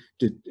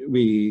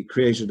we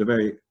created a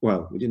very,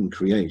 well, we didn't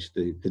create,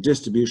 the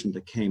distribution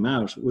that came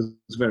out was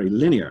very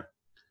linear.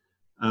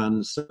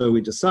 And so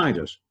we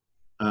decided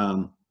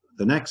the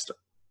next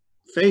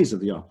phase of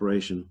the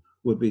operation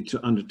would be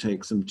to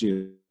undertake some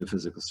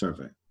geophysical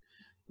survey.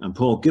 And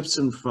Paul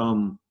Gibson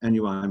from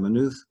NUI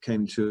Maynooth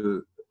came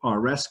to our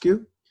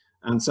rescue,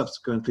 and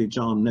subsequently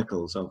John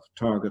Nichols of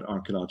Target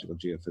Archaeological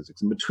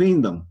Geophysics. And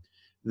between them,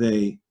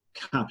 they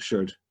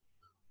captured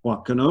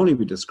what can only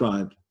be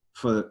described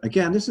for,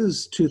 again, this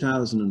is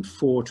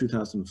 2004,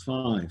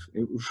 2005.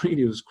 It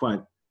really was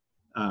quite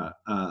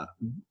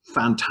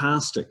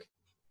fantastic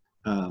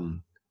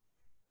to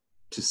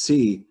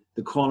see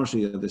the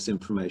quality of this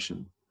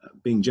information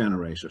being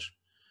generated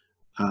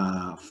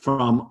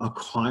from a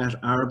quiet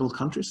arable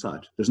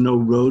countryside. There's no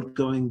road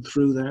going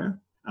through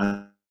there,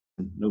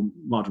 no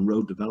modern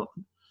road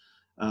development.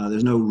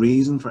 There's no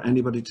reason for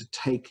anybody to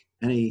take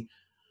any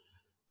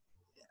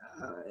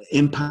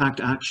impact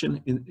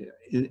action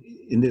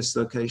in this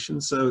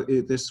location. So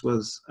this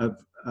was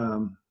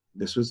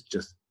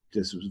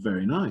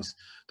very nice.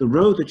 The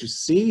road that you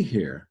see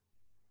here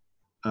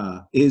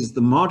is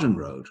the modern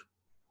road,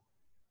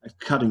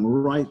 cutting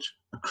right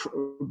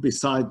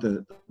beside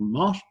the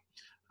motte.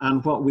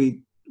 And what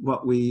we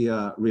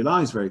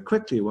realized very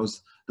quickly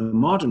was the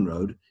modern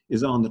road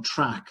is on the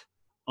track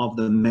of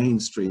the main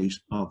street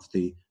of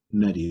the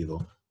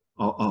medieval,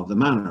 of the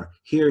manor.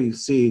 Here you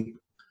see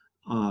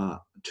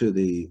to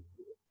the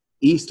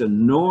east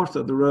and north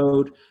of the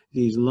road,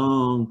 these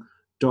long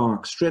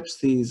dark strips.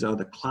 These are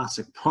the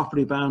classic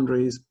property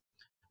boundaries,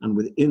 and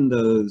within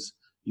those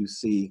you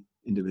see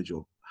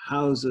individual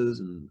houses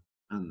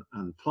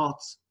and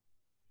plots,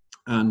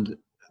 and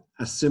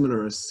a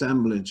similar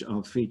assemblage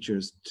of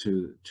features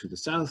to the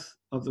south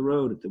of the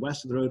road, at the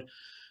west of the road,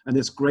 and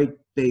this great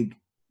big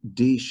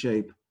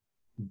D-shaped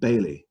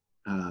bailey.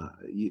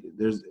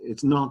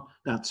 It's not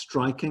that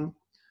striking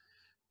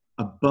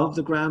above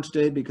the ground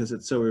today because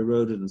it's so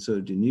eroded and so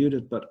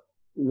denuded, but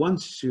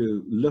once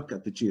you look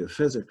at the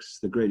geophysics,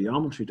 the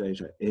gradiometry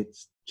data,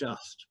 it's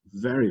just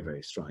very,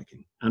 very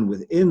striking. And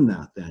within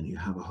that, then you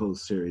have a whole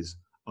series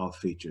of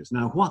features.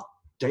 Now, what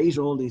date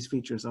all these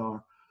features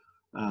are,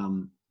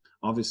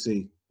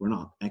 obviously we're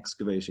not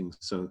excavating,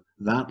 so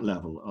that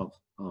level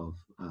of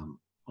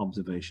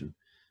observation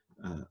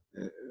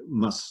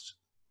must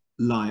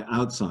lie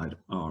outside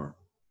our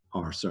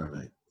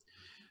survey.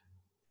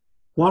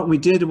 What we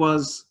did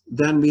was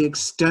then we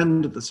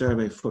extended the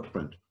survey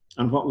footprint.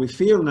 And what we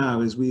feel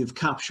now is we've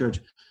captured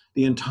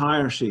the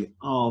entirety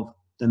of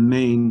the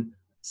main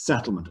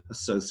settlement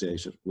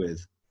associated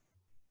with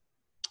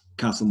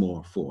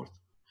Castlemore Forth.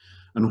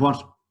 And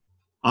what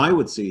I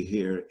would see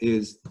here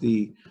is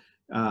the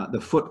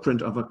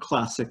footprint of a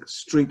classic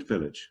street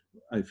village.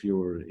 If you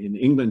were in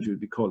England, you'd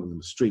be calling them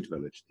a street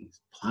village,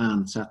 these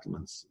planned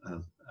settlements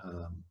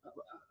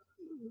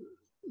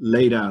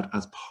laid out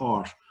as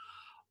part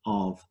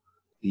of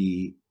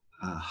the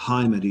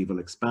high medieval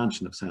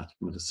expansion of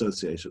settlement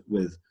associated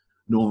with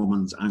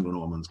Normans,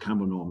 Anglo-Normans,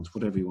 Cambro-Normans,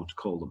 whatever you want to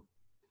call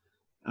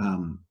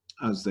them,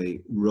 as they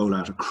roll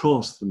out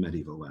across the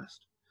medieval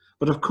West.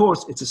 But of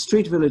course, it's a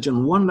street village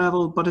on one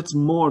level, but it's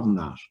more than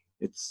that.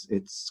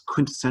 It's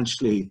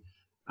quintessentially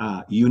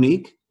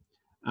unique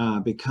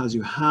because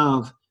you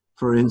have,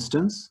 for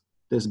instance,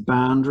 this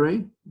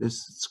boundary,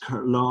 this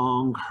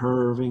long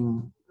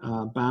curving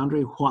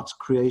boundary. What's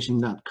creating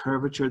that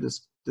curvature,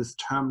 this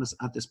terminus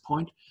at this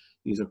point?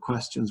 These are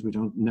questions we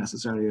don't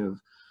necessarily have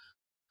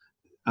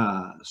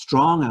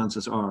strong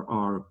answers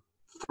or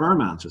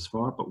firm answers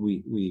for, but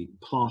we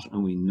plot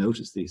and we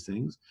notice these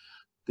things.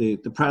 The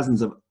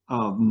presence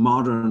of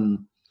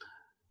modern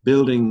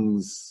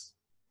buildings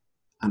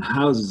and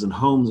houses and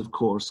homes, of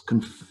course,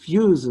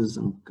 confuses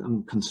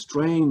and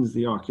constrains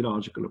the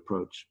archaeological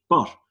approach.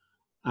 But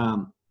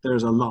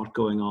there's a lot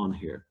going on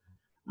here.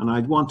 And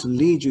I'd want to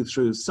lead you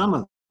through some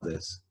of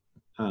this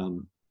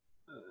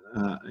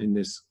in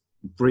this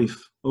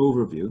brief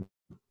overview.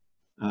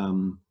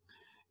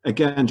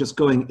 Again, just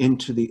going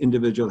into the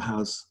individual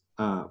house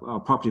or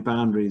property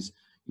boundaries,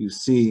 you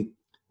see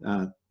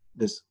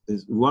this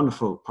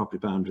wonderful property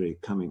boundary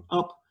coming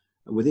up.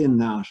 Within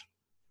that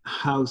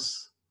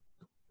house,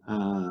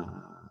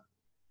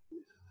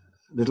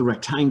 little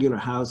rectangular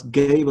house,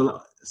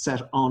 gable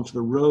set onto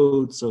the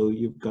road, so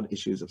you've got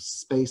issues of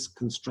space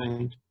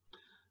constraint.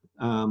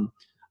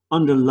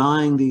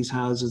 Underlying these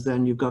houses,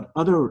 then you've got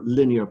other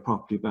linear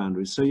property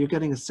boundaries. So you're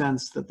getting a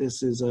sense that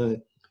this is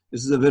a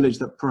village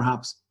that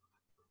perhaps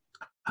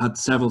had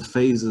several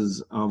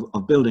phases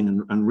of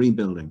building and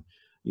rebuilding.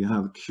 You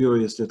have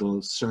curious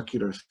little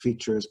circular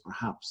features,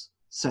 perhaps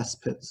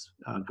cesspits,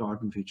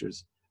 garden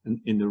features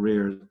in the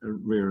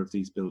rear of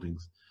these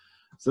buildings.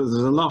 So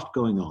there's a lot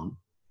going on.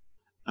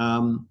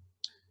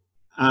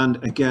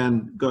 And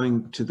again,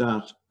 going to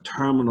that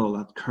terminal,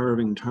 that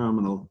curving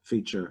terminal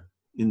feature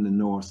in the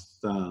north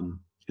of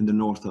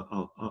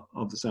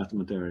the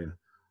settlement area,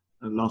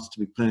 lots to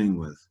be playing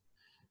with.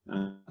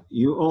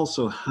 You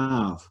also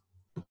have,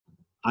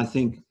 I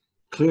think,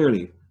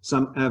 clearly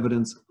some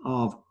evidence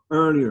of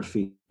earlier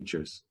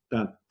features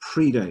that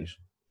predate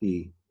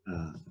the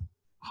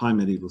high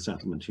medieval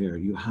settlement here.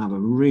 You have a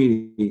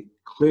really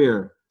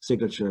clear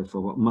signature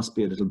for what must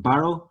be a little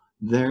barrow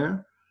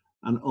there,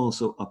 and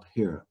also up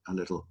here a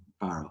little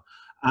barrow.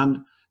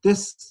 And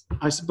this,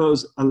 I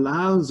suppose,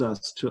 allows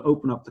us to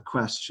open up the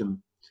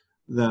question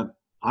that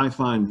I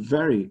find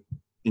very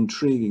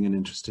intriguing and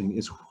interesting,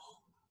 is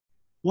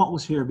what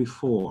was here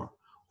before?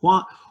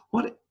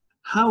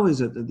 How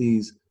is it that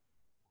these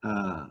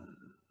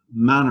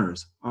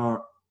manors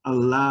are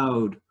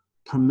allowed,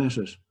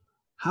 permitted?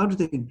 How do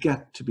they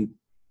get to be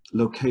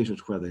located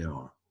where they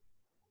are?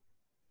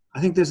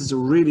 I think this is a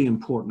really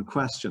important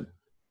question,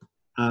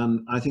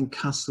 and I think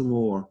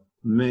Castlemore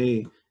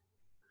may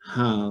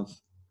have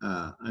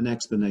an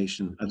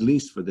explanation, at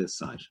least for this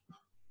site.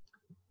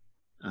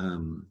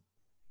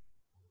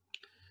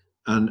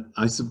 And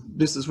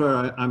this is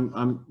where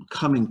I'm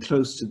coming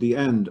close to the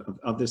end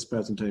of this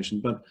presentation,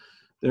 but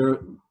there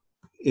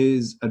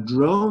is a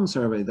drone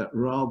survey that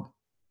Rob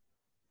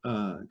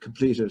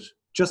completed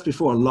just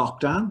before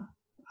lockdown.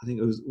 I think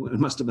it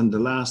must have been the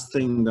last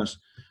thing that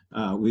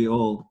we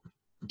all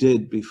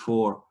did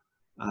before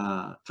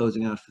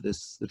closing out for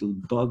this little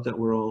bug that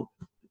we're all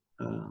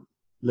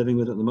living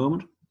with at the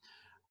moment.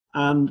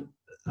 And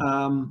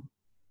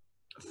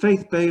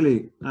Faith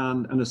Bailey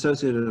and an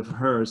associate of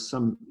hers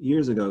some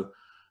years ago,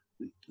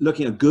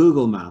 looking at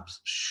Google Maps,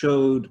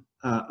 showed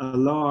a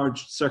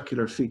large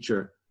circular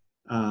feature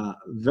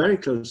very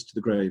close to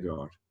the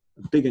graveyard,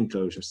 a big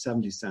enclosure,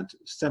 70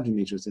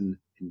 meters in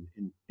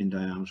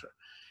diameter.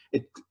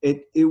 It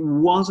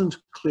wasn't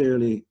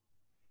clearly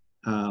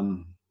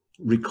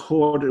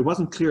recorded. It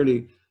wasn't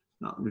clearly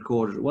not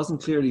recorded. It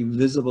wasn't clearly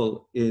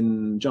visible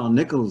in John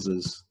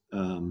Nichols's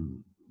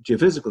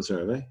geophysical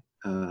survey.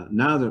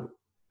 Now that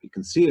we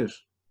can see it,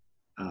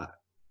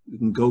 we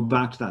can go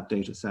back to that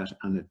data set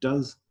and it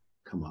does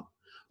come up.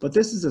 But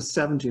this is a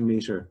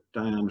 70-meter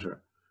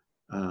diameter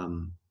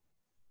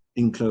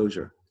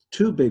enclosure,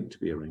 too big to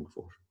be a ring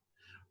fort,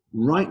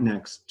 right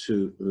next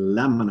to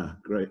Lamina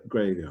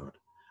graveyard.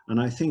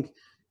 And I think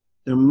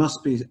there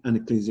must be an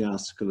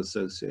ecclesiastical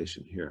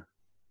association here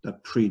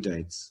that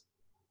predates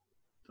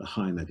the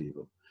high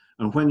medieval.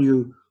 And when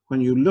you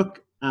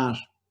look at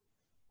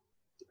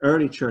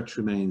early church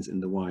remains in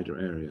the wider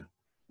area,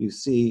 you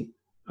see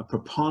a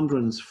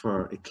preponderance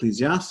for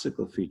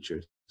ecclesiastical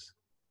features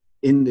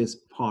in this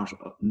part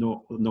of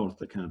north of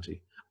the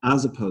county,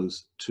 as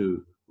opposed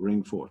to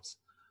ring forts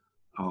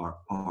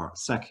or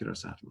secular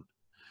settlement.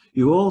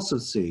 You also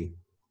see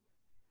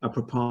a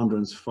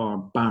preponderance for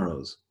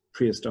barrows,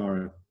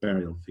 prehistoric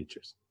burial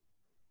features.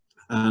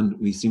 And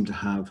we seem to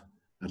have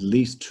at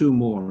least 2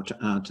 more to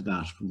add to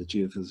that from the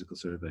geophysical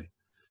survey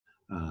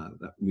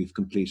that we've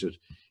completed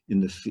in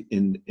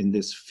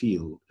this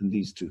field, in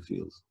these 2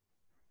 fields,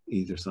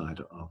 either side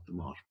of the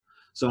moat.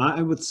 So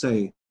I would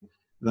say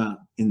that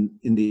in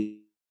the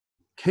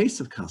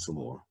case of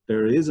Castlemore,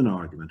 there is an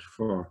argument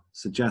for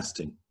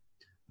suggesting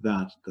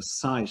that the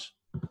site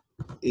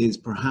is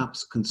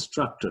perhaps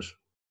constructed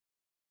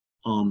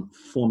on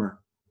former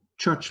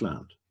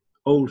churchland,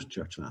 old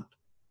churchland,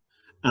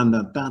 and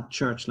that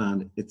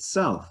churchland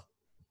itself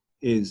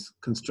is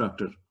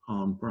constructed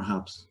on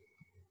perhaps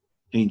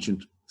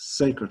ancient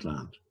sacred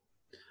land.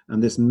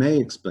 And this may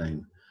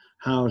explain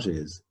how it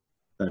is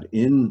that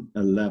in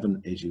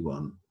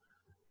 1181,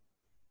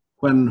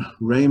 when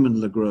Raymond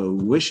le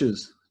Gros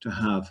wishes to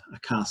have a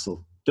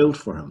castle built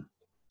for him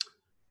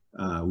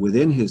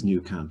within his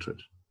new cantrip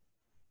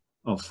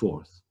of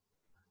Forth,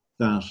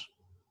 that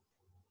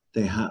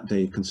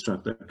they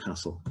construct their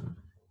castle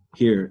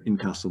here in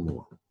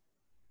Castlemore.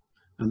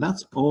 And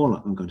that's all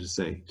I'm going to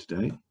say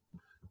today.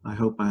 I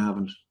hope I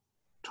haven't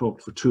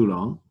talked for too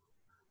long.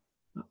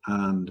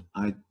 And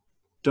I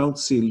don't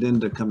see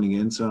Linda coming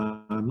in,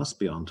 so I must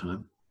be on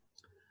time.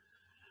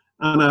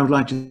 And I would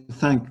like to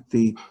thank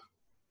the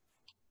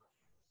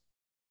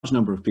large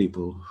number of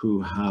people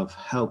who have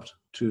helped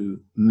to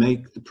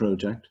make the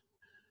project,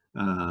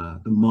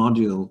 the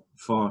module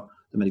for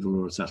the Medieval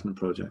Rural Settlement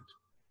Project,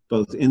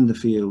 both in the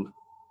field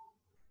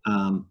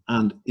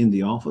and in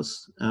the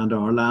office, and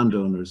our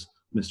landowners,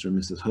 Mr. and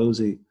Mrs.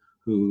 Hosey,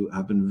 who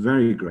have been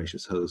very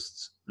gracious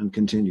hosts and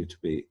continue to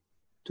be,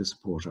 to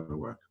support our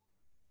work.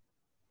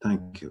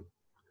 Thank you.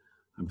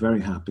 I'm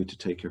very happy to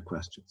take your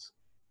questions,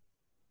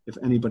 if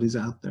anybody's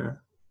out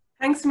there.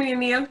 Thanks a million,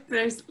 Neil.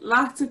 There's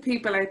lots of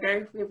people out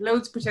there. We have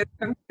loads of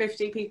participants,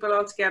 50 people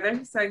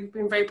altogether, so you've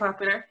been very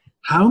popular.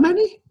 How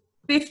many?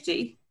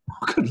 50.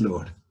 Oh, good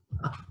Lord.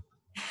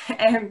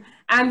 And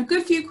a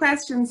good few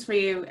questions for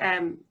you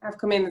have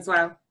come in as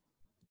well.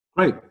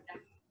 Great.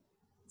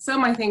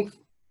 Some, I think,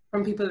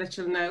 from people that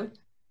you'll know.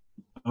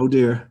 Oh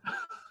dear.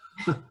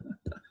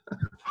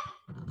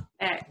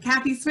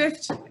 Kathy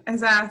Swift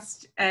has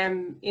asked,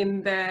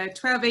 in the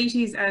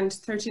 1280s and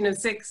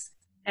 1306,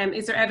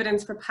 is there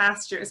evidence for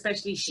pasture,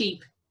 especially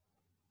sheep?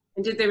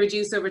 And did they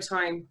reduce over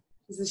time?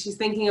 So she's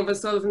thinking of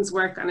O'Sullivan's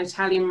work on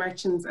Italian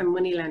merchants and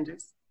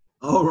moneylenders.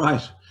 Oh,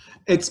 right.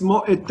 It's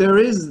more. There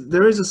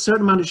is a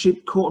certain amount of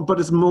sheep, but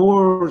it's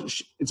more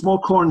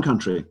corn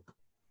country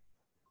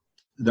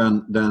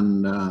than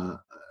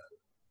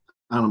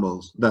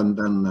animals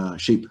than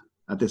sheep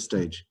at this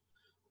stage.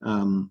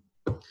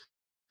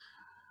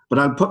 But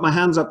I'll put my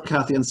hands up,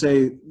 Kathy, and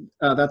say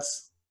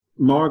that's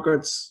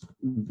Margaret's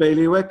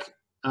bailiwick,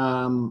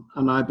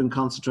 and I've been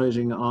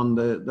concentrating on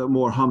the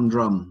more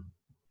humdrum.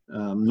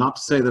 Not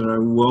to say that I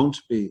won't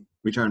be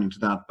returning to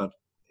that, but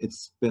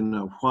it's been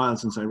a while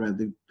since I read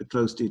the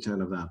close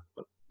detail of that.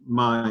 But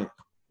my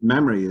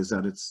memory is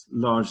that it's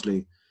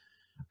largely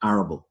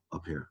arable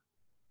up here.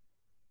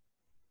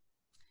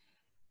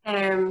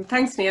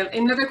 Thanks, Neil.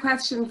 Another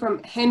question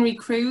from Henry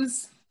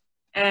Cruz,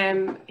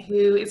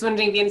 who is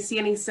wondering if you see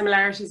any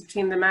similarities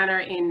between the manor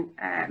in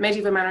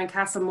medieval manor in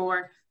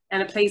Castlemore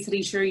and a place that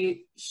he's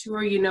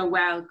sure you know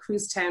well,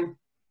 Crewstown,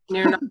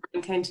 near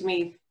Northern County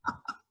Meath.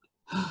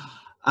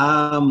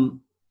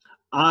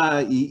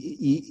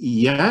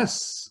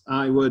 Yes,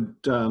 I would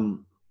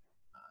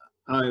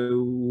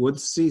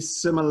see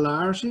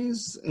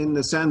similarities in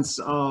the sense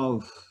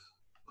of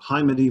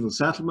high medieval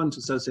settlement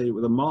associated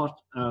with a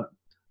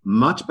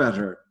much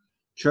better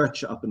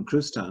church up in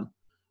Crewstown.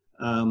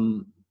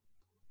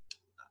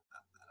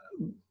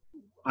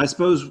 I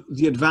suppose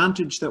the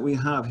advantage that we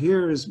have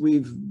here is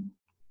we've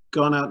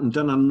gone out and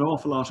done an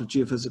awful lot of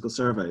geophysical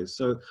surveys.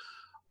 So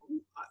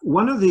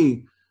one of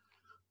the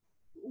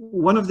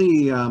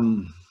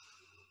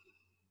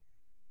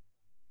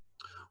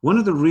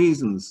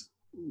reasons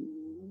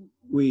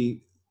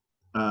we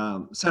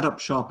set up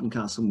shop in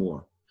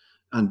Castlemore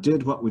and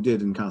did what we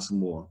did in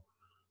Castlemore,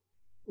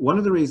 one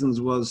of the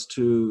reasons was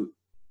to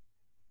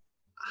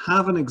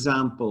have an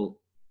example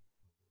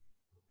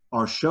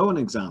or show an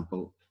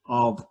example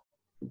of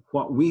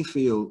what we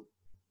feel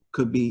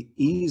could be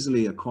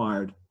easily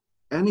acquired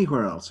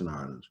anywhere else in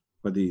Ireland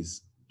where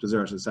these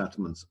deserted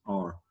settlements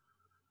are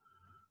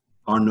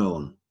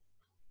known,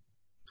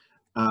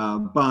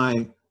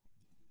 by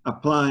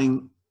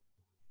applying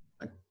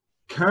a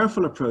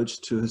careful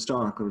approach to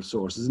historical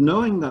resources,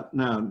 knowing that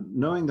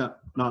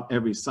not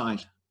every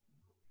site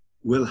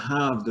will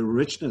have the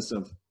richness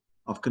of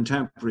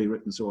contemporary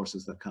written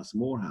sources that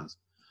Castlemore has.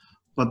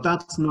 But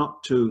that's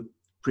not to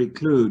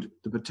preclude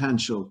the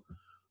potential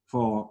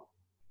for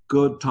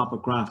good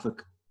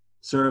topographic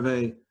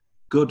survey,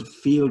 good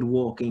field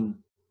walking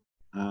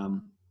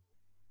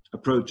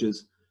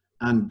approaches,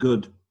 and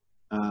good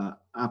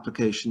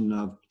application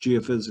of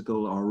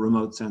geophysical or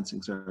remote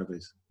sensing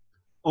surveys,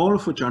 all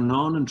of which are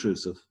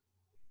non-intrusive,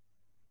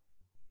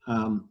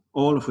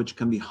 all of which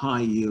can be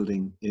high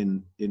yielding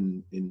in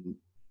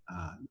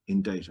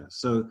data.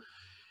 So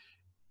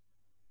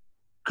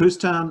Cruise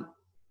Town,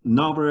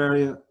 Nobber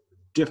area,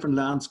 different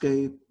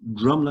landscape,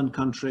 drumlin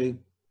country,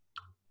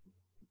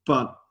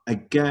 but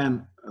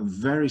again, a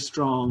very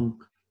strong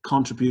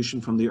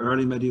contribution from the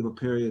early medieval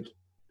period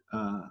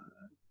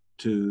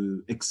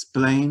to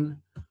explain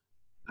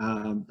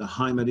the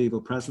high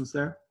medieval presence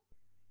there.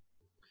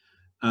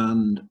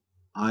 And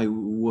I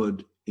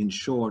would, in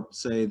short,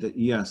 say that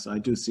yes, I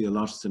do see a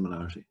lot of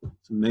similarity.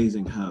 It's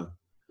amazing how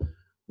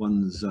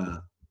one's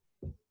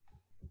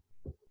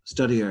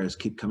study areas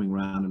keep coming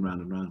round and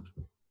round and round.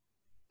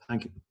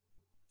 Thank you.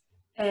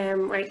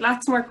 Right,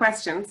 lots more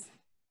questions.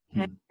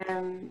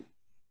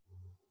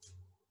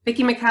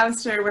 Vicky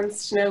McAllister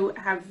wants to know,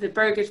 have the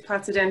Burgage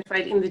plots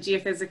identified in the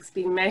geophysics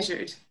been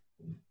measured?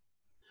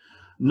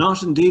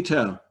 Not in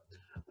detail.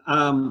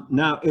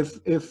 Now,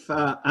 if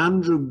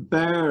Andrew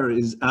Bear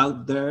is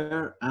out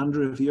there,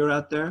 Andrew, if you're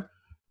out there,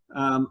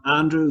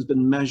 Andrew's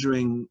been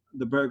measuring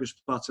the Burgage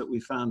plots that we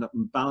found up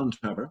in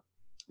Ballintover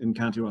in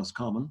County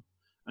Roscommon,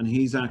 and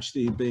he's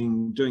actually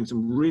been doing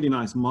some really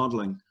nice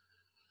modelling,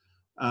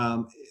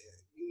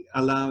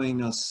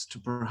 allowing us to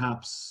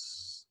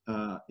perhaps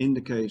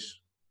indicate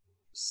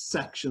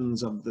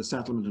sections of the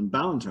settlement in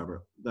Ballintover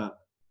that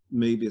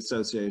may be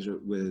associated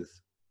with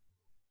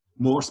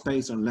more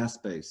space or less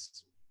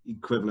space,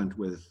 equivalent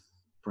with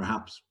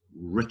perhaps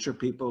richer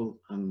people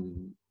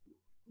and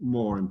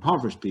more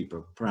impoverished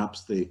people,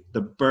 perhaps the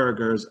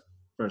burghers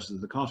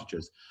versus the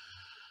cottagers.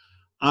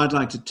 I'd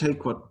like to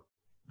take what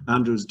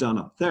Andrew's done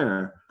up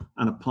there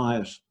and apply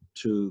it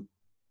to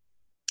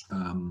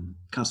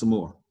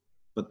Castlemore,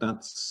 but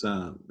that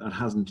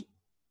hasn't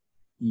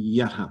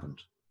yet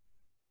happened.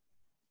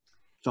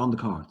 It's on the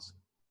cards.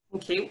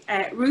 Thank you.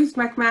 Ruth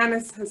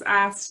McManus has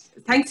asked,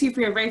 thanks you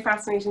for your very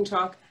fascinating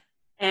talk,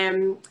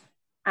 and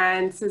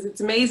says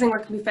it's amazing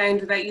what can be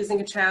found without using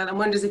a trowel, and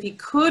wonders if you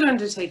could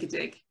undertake a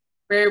dig,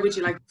 where would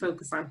you like to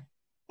focus on?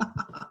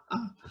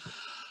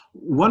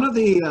 One of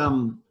the,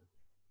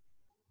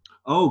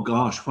 oh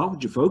gosh, what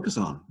would you focus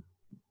on?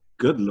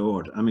 Good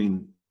Lord. I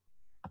mean,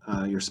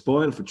 you're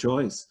spoiled for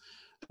choice.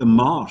 The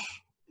Mott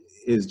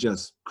is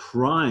just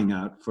crying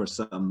out for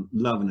some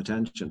love and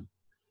attention.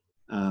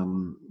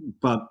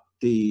 But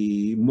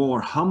the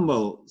more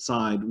humble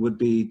side would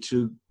be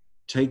to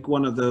take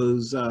one of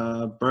those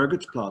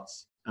Burgage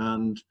plots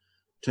and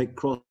take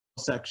cross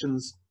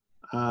sections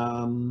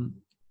and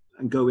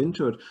go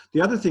into it.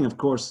 The other thing, of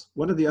course,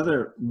 one of the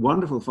other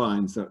wonderful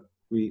finds that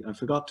I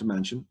forgot to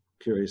mention,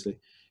 curiously,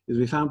 is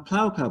we found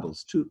plough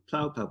pebbles, 2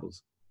 plough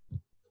pebbles.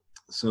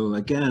 So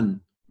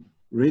again,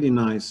 really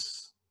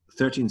nice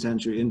 13th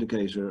century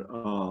indicator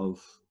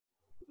of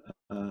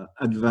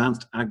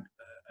advanced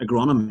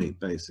agronomy,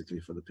 basically,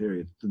 for the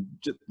period,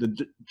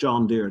 the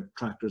John Deere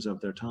tractors of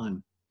their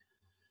time.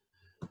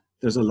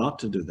 There's a lot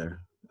to do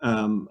there.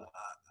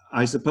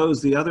 I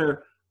suppose the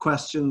other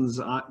questions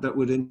that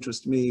would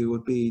interest me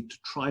would be to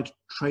try to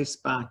trace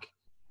back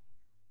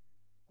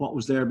what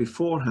was there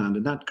beforehand,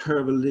 and that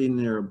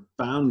curvilinear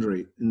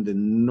boundary in the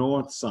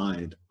north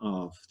side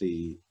of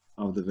the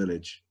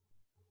village.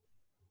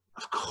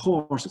 Of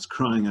course, it's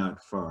crying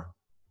out for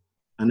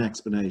an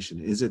explanation.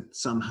 Is it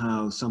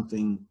somehow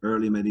something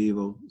early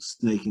medieval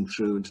snaking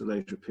through into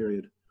later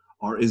period,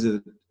 or is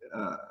it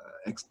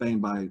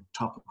explained by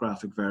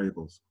topographic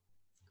variables?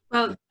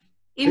 Well,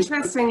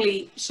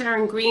 interestingly,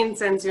 Sharon Green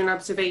sends you an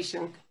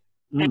observation.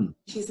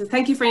 She says,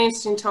 thank you for an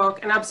interesting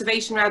talk, an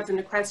observation rather than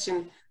a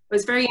question. I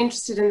was very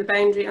interested in the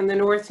boundary on the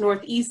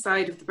north-northeast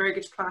side of the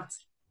Burgage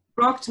plots.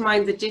 Brought to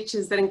mind the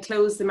ditches that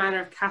enclose the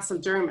manor of Castle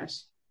Dermot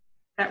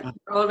that were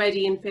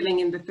already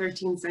infilling in the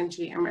 13th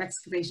century and were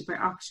excavated by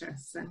Oxshire.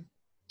 So,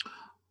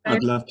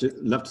 I'd love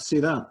to see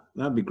that.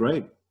 That'd be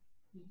great.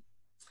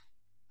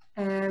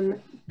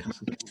 Mary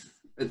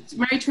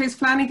Trace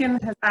Flanagan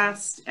has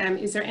asked,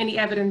 is there any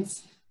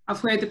evidence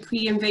of where the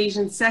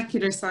pre-invasion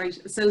secular site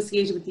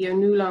associated with the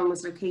O'Nulon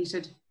was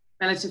located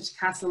relative to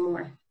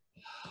Castlemore?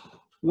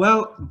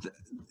 Well,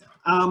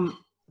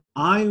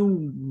 I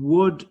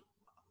would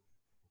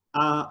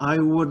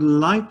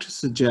like to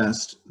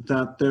suggest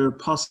that there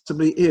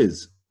possibly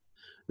is.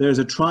 There's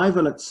a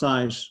tri-village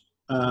site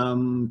 2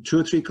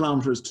 or 3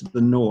 kilometers to the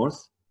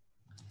north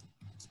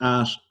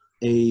at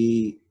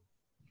a,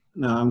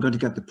 now I'm going to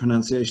get the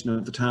pronunciation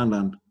of the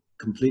townland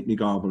completely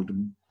garbled,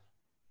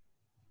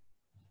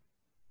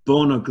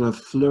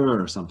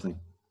 Bonneglafleur or something.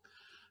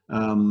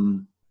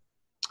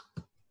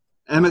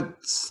 Emmett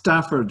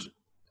Stafford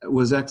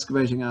was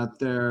excavating out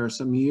there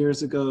some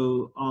years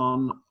ago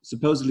on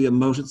supposedly a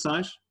moated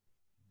site,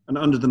 and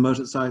under the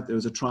moated site there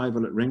was a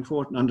tri-village at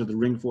Ringfort, and under the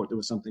Ringfort there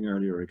was something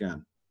earlier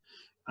again.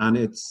 And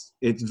it's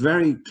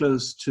very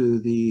close to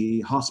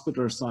the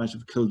hospitaller site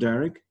of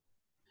Kilderrig,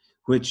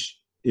 which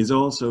is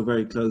also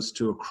very close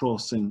to a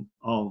crossing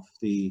of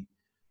the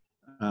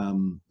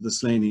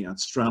Slaney at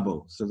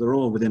Strabo. So they're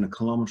all within a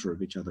kilometre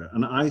of each other.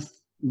 And I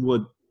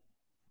would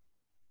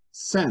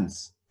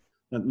sense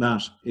that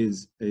that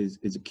is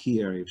a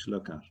key area to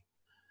look at.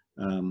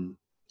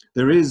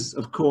 There is,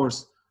 of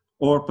course,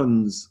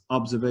 Orpan's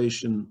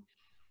observation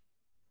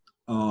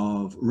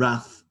of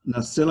Rath na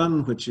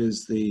Sillan, which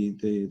is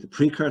the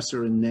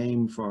precursor in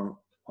name for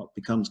what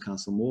becomes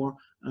Castlemore,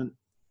 and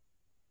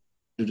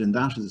in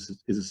that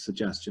is a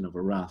suggestion of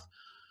a rath.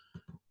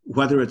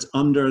 Whether it's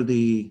under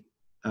the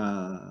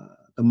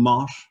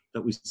motte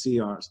that we see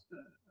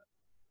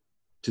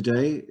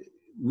today,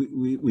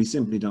 we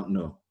simply don't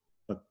know.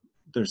 But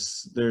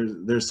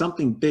there's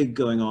something big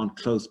going on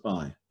close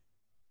by.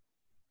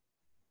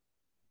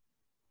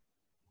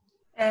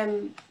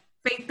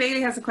 Faith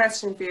Bailey has a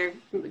question for you,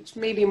 which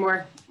may be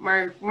more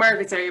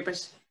Margaret's area,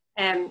 but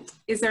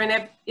is there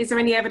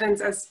any evidence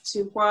as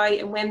to why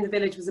and when the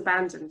village was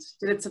abandoned?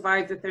 Did it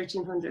survive the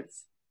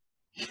 1300s?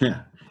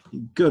 Yeah,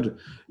 good.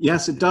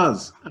 Yes, it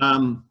does.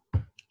 And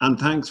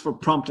thanks for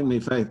prompting me,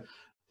 Faith.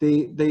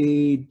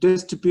 The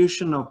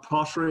distribution of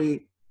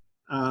pottery,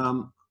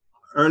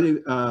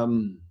 early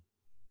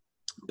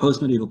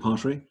post-medieval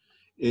pottery,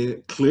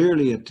 it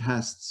clearly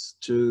attests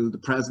to the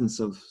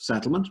presence of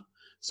settlement.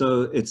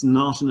 So it's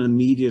not an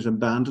immediate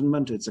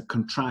abandonment, it's a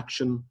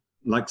contraction.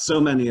 Like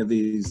so many of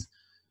these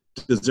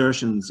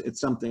desertions,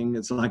 it's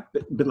like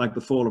a bit like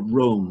the fall of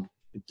Rome.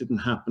 It didn't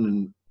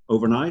happen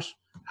overnight,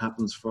 it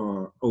happens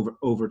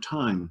over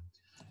time.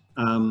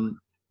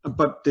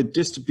 But the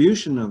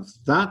distribution of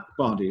that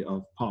body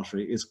of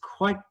pottery is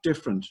quite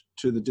different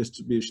to the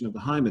distribution of the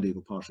high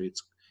medieval pottery.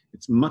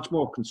 It's much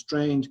more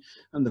constrained,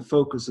 and the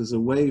focus is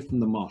away from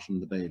the motte and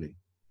the bailey.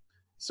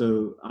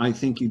 So I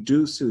think you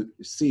do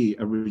see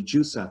a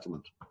reduced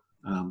settlement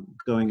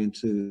going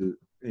into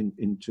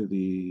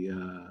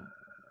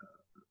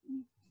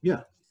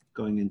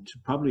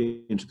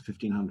probably into the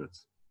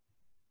 1500s.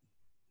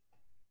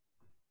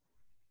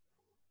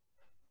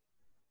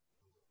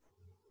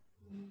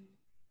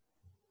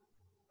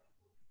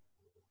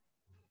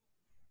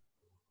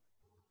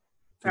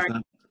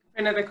 Sorry,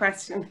 another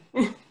question.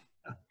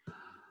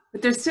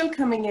 But they're still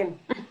coming in.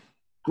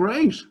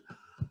 Great.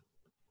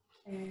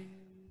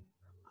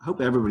 I hope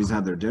everybody's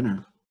had their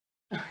dinner.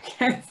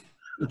 Okay,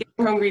 getting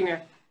hungry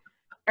now.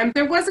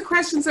 There was a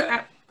question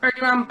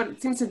earlier on, but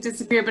it seems to have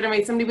disappeared. But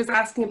anyway, somebody was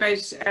asking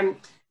about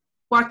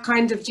what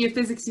kind of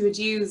geophysics you had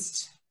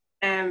used.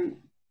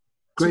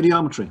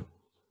 Gradiometry.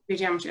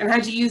 Gradiometry. And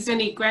had you used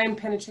any ground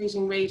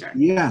penetrating radar?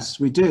 Yes,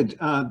 we did.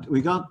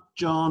 We got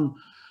John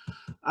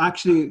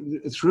actually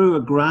through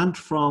a grant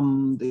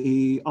from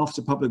the Office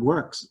of Public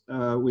Works.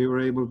 We were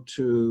able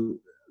to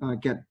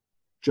get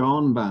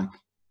John back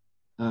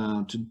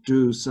to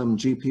do some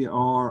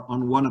GPR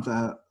on one of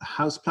the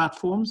house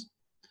platforms,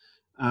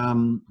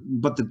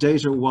 but the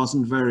data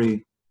wasn't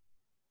very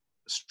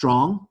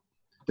strong.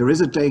 There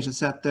is a data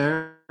set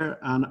there,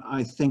 and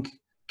I think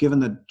given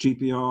that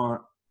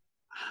GPR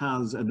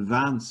has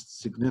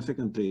advanced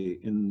significantly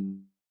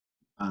in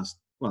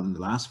the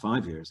last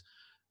 5 years,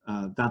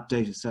 that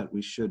data set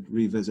we should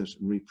revisit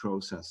and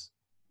reprocess.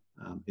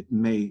 It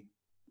may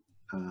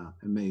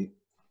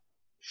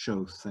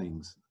show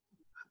things.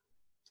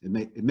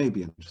 It may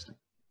be interesting.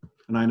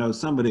 And I know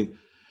somebody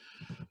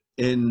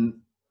in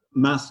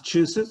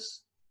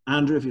Massachusetts,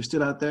 Andrew, if you're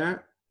still out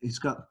there, he's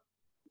got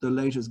the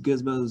latest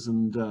gizmos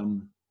and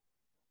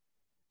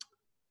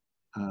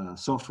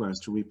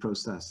softwares to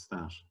reprocess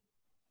that.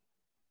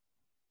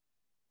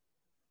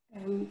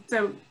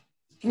 So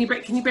can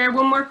you bear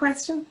one more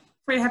question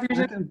before you have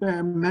your? I can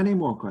bear many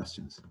more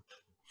questions.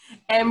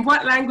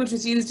 What language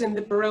was used in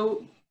the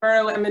borough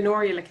and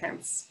manorial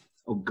accounts?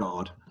 Oh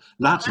God,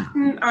 Latin.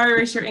 Latin,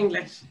 Irish, or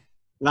English?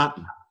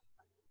 Latin.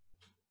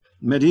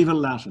 Medieval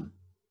Latin.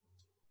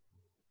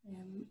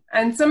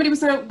 And somebody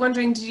was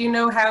wondering, do you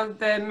know how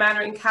the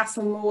manor in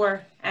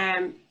Castlemore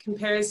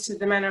compares to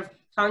the manor of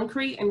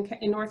Cloncurry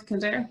in North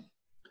Kildare?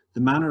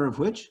 The manor of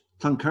which?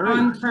 Cloncurry?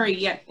 Cloncurry,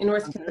 yeah, in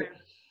North Kildare.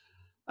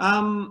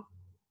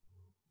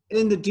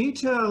 In the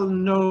detail,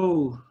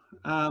 no.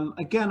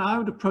 Again, I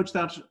would approach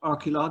that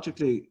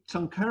archaeologically.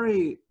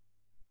 Cloncurry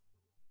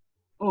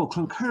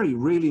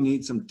really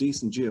needs some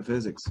decent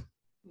geophysics,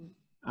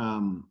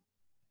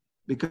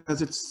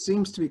 because it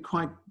seems to be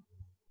quite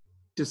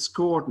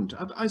discordant.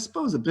 I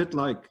suppose a bit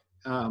like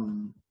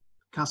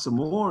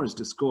Castlemore is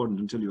discordant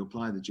until you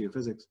apply the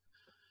geophysics.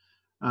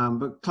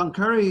 But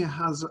Cloncurry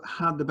has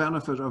had the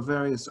benefit of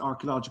various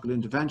archaeological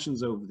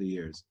interventions over the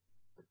years.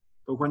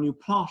 But when you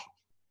plot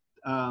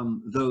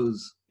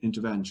those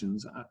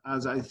interventions,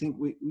 as I think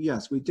we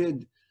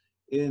did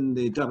in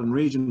the Dublin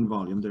Region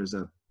volume, there's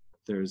a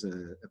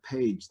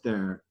page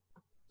there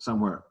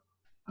somewhere.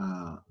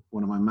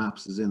 One of my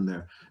maps is in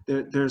there.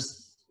 You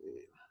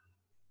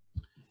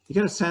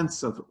get a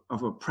sense of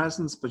a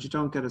presence, but you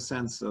don't get a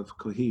sense of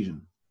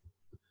cohesion.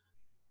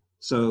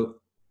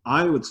 So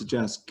I would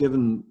suggest,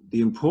 given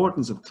the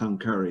importance of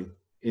Cloncurry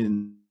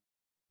in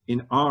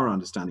our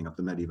understanding of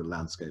the medieval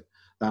landscape,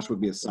 that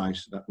would be a site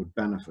that would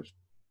benefit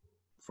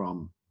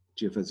from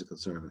geophysical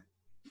survey,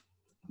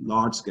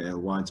 large-scale,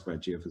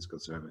 widespread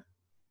geophysical survey.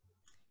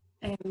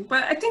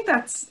 Well, I think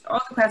that's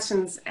all the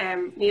questions.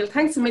 Niall,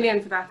 thanks a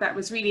million for that. That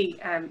was really,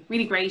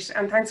 really great.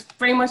 And thanks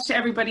very much to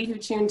everybody who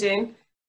tuned in.